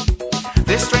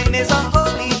 This train is a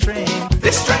holy train.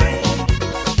 This train.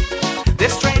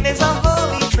 This train is a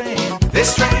holy train.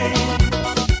 This train.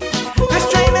 This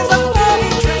train is a holy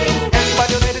train.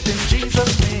 Everybody let it in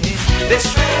Jesus' name. This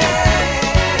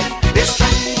train. This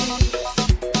train.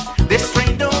 This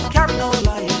train don't carry no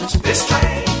liars. This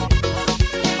train.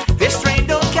 This train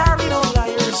don't carry no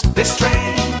liars. This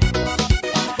train.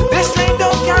 This train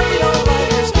don't carry no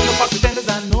liars. No pretenders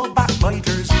and no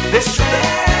backbiters. This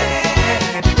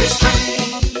train. This train.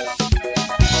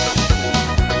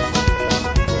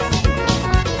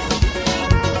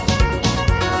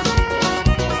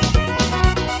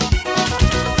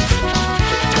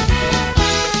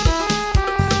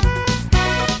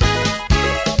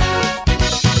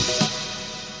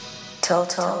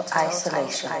 Total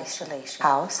isolation.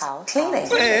 House cleaning.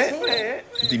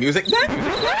 The music then?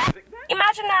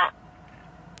 Imagine that.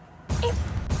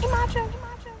 Imagine.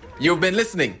 You've been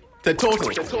listening to Total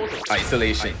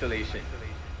Isolation.